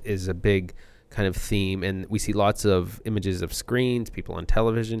media, is a big kind of theme, and we see lots of images of screens, people on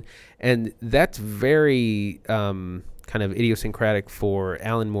television, and that's very kind of idiosyncratic for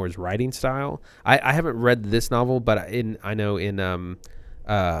Alan Moore's writing style. I haven't read this novel, but I know in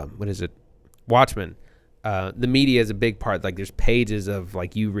what is it, Watchmen. The media is a big part. Like, there's pages of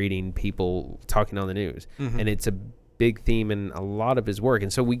like you reading people talking on the news, and it's a big theme in a lot of his work.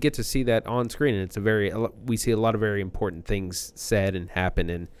 And so we get to see that on screen, and we see a lot of very important things said and happen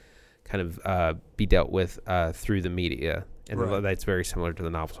and kind of be dealt with through the media. And that's very similar to the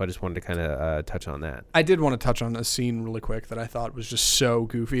novel. So I just wanted to kind of touch on that. I did want to touch on a scene really quick that I thought was just so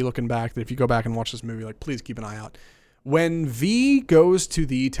goofy looking back, that if you go back and watch this movie, like, please keep an eye out. When V goes to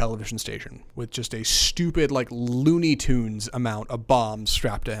the television station with just a stupid, like, Looney Tunes amount of bombs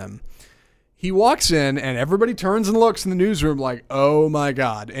strapped to him, he walks in and everybody turns and looks in the newsroom like, oh my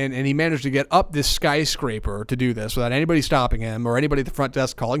God. And he managed to get up this skyscraper to do this without anybody stopping him, or anybody at the front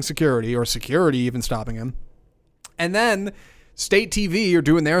desk calling security, or security even stopping him. And then state TV are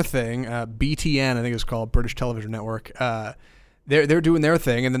doing their thing. BTN, I think it's called, British Television Network. They're doing their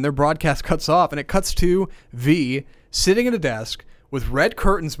thing, and then their broadcast cuts off, and it cuts to V sitting at a desk with red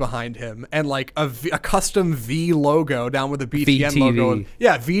curtains behind him and like a custom V logo down with a BTN logo.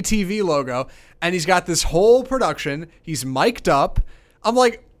 Yeah, VTV logo. And he's got this whole production. He's mic'd up. I'm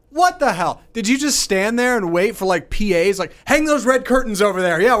like, what the hell? Did you just stand there and wait for like PAs? Like, hang those red curtains over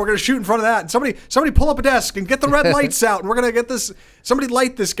there. Yeah, we're going to shoot in front of that. And somebody pull up a desk and get the red lights out. And we're going to get this. Somebody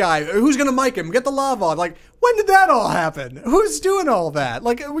light this guy. Who's going to mic him? Get the lava on. Like, when did that all happen? Who's doing all that?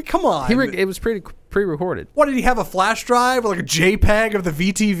 Like, come on. It was pretty pre-recorded. What, did he have a flash drive or like a JPEG of the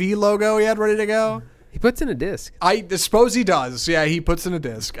VTV logo he had ready to go? He puts in a disc. I suppose he does. Yeah, he puts in a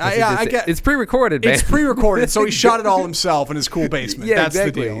disc. I get it's pre-recorded, man. it's pre-recorded, so he shot it all himself in his cool basement. Yeah, That's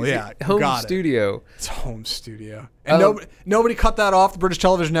exactly. the deal. Yeah, Home got it. studio. It's home studio. And nobody cut that off. The British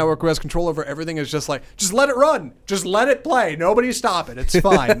Television Network, who has control over everything, is just like, just let it run. Just let it play. Nobody stop it. It's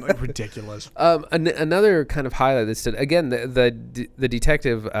fine. Like, ridiculous. Another kind of highlight that's again the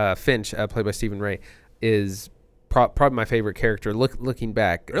detective Finch, played by Stephen Ray, is probably my favorite character. Looking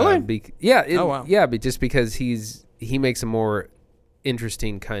back, Really? Oh wow. Yeah, but just because he makes a more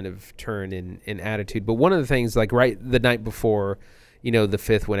interesting kind of turn in attitude. But one of the things, like right the night before, the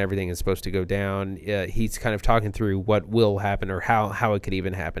 5th, when everything is supposed to go down, he's kind of talking through what will happen or how it could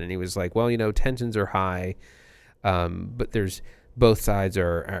even happen. And he was like, well, tensions are high, but there's both sides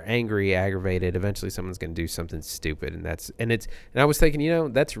are angry, aggravated. Eventually someone's going to do something stupid. And I was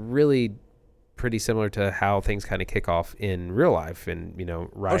thinking, that's really pretty similar to how things kind of kick off in real life and,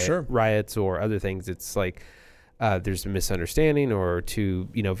 riots or other things. It's like, there's a misunderstanding or two,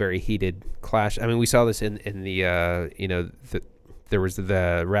 very heated clash. I mean, we saw this in the, there was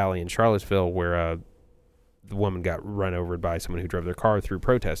the rally in Charlottesville where the woman got run over by someone who drove their car through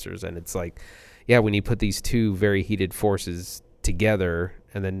protesters. And it's like, yeah, when you put these two very heated forces together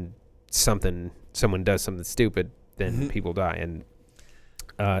and then someone does something stupid, then people die. And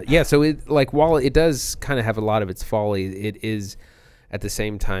so it, like, while it does kind of have a lot of its folly, it is at the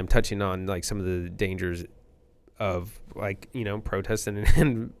same time touching on like some of the dangers of like, protesting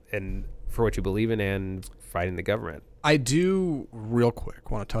and for what you believe in and fighting the government. I do, real quick,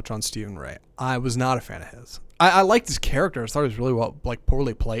 want to touch on Stephen Ray. I was not a fan of his. I liked his character. I thought he was really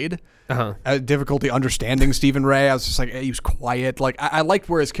poorly played. I had difficulty understanding Stephen Ray. I was just like, he was quiet. Like, I liked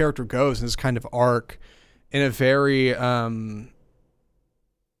where his character goes and his kind of arc in a very, his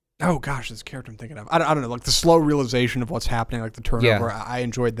character I'm thinking of. I don't know, like the slow realization of what's happening, like the turnover. Yeah. I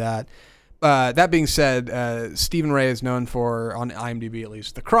enjoyed that. That being said, Stephen Ray is known for, on IMDb at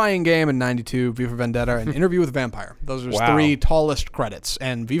least, The Crying Game in '92, V for Vendetta, and Interview with a Vampire. Those are his 3 tallest credits,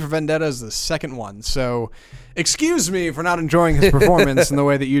 and V for Vendetta is the second one. So, excuse me for not enjoying his performance in the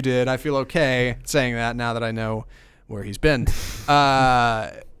way that you did. I feel okay saying that now that I know where he's been.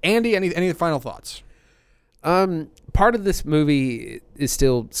 Andy, any final thoughts? Part of this movie is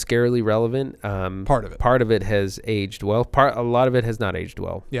still scarily relevant. Part of it has aged well. A lot of it has not aged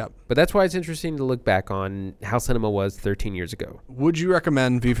well. Yeah. But that's why it's interesting to look back on how cinema was 13 years ago. Would you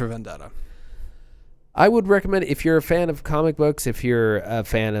recommend V for Vendetta? I would recommend, if you're a fan of comic books, if you're a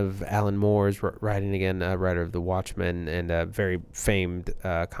fan of Alan Moore's writing, again, writer of The Watchmen and a very famed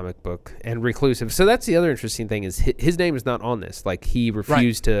comic book, and Reclusive. So that's the other interesting thing is his name is not on this. Like, he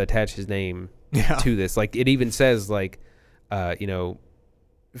refused to attach his name to this. Like, it even says, like,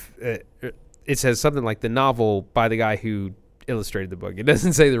 it says something like the novel by the guy who illustrated the book. It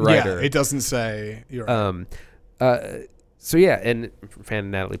doesn't say the writer. Yeah, it doesn't say. You're right. So yeah, and fan of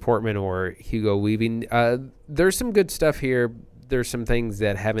Natalie Portman or Hugo Weaving, there's some good stuff here. There's some things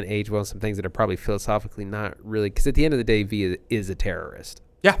that haven't aged well, some things that are probably philosophically not really, because at the end of the day, V is a terrorist.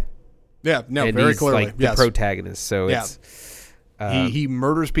 Yeah, no, and very he's clearly, like the protagonist. So it's he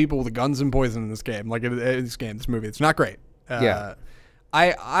murders people with guns and poison in this game. Like in this movie, it's not great. I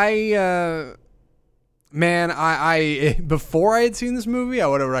before I had seen this movie, I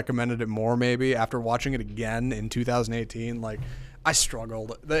would have recommended it more maybe. After watching it again in 2018, like, I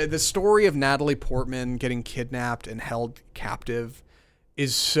struggled. The story of Natalie Portman getting kidnapped and held captive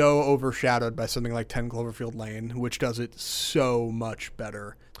is so overshadowed by something like 10 Cloverfield Lane, which does it so much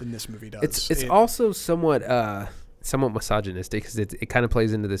better than this movie does. It's also somewhat misogynistic because it kind of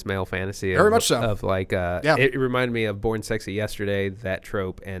plays into this male fantasy. Very much so. Of like, it reminded me of Born Sexy Yesterday, that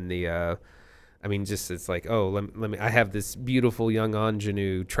trope, and the. It's like, let me. I have this beautiful young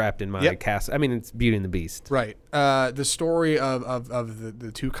ingenue trapped in my castle. I mean, it's Beauty and the Beast, right? The story of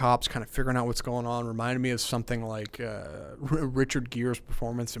the two cops kind of figuring out what's going on reminded me of something like Richard Gere's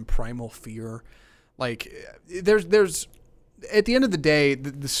performance in Primal Fear. Like, there's at the end of the day,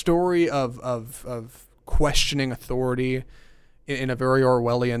 the story of questioning authority in a very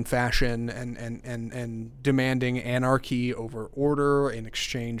Orwellian fashion and demanding anarchy over order in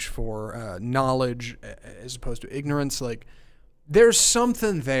exchange for knowledge as opposed to ignorance. Like, there's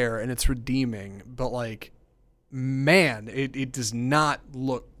something there and it's redeeming, but like, man, it does not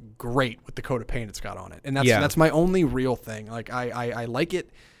look great with the coat of paint it's got on it. And that's my only real thing. Like, I like it.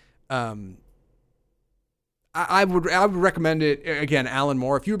 I would recommend it again, Alan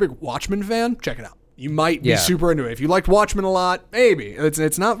Moore. If you're a big Watchmen fan, check it out. You might be super into it. If you liked Watchmen a lot, maybe.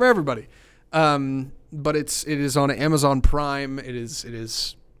 It's not for everybody. But it is on Amazon Prime. It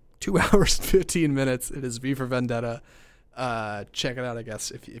is 2 hours and 15 minutes. It is V for Vendetta. Check it out, I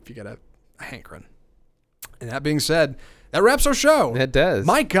guess, if you get a hankering. And that being said, that wraps our show. It does.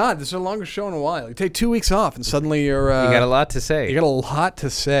 My God, this is the longest show in a while. You take 2 weeks off, and suddenly you're... you got a lot to say. You got a lot to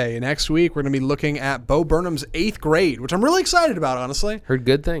say. Next week, we're going to be looking at Bo Burnham's 8th Grade, which I'm really excited about, honestly. Heard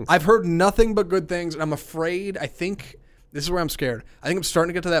good things. I've heard nothing but good things, and I'm afraid, I think... This is where I'm scared. I think I'm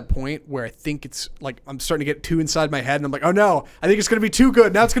starting to get to that point where I think it's like I'm starting to get too inside my head, and I'm like, oh no, I think it's going to be too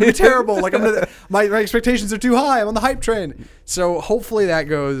good. Now it's going to be terrible. Like my expectations are too high. I'm on the hype train. So hopefully that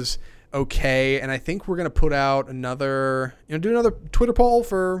goes okay. And I think we're going to put out another, do another Twitter poll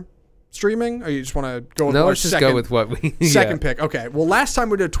for streaming, or you just want to go with let's just go with what we second pick. Okay. Well, last time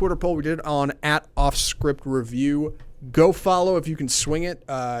we did a Twitter poll, we did it on @OffScriptReview. Go follow if you can swing it.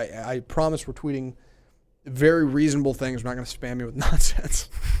 I promise we're tweeting very reasonable things. We're not going to spam you with nonsense.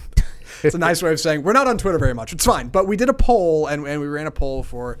 It's a nice way of saying we're not on Twitter very much. It's fine. But we did a poll, and we ran a poll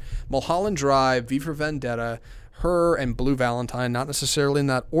for Mulholland Drive, V for Vendetta, Her, and Blue Valentine, not necessarily in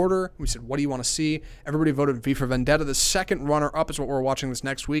that order. We said, what do you want to see? Everybody voted V for Vendetta. The second runner-up is what we're watching this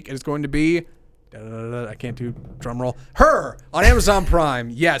next week. It is going to be, I can't do drum roll, Her on Amazon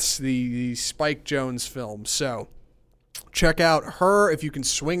Prime. Yes, the Spike Jonze film. So check out Her if you can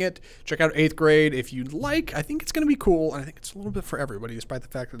swing it. Check out 8th Grade if you'd like. I think it's going to be cool, and I think it's a little bit for everybody, despite the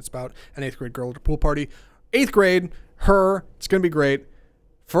fact that it's about an 8th grade girl at a pool party. 8th Grade, Her, it's going to be great.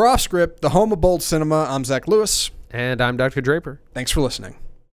 For Off Script, the home of bold cinema, I'm Zach Lewis. And I'm Dr. Draper. Thanks for listening.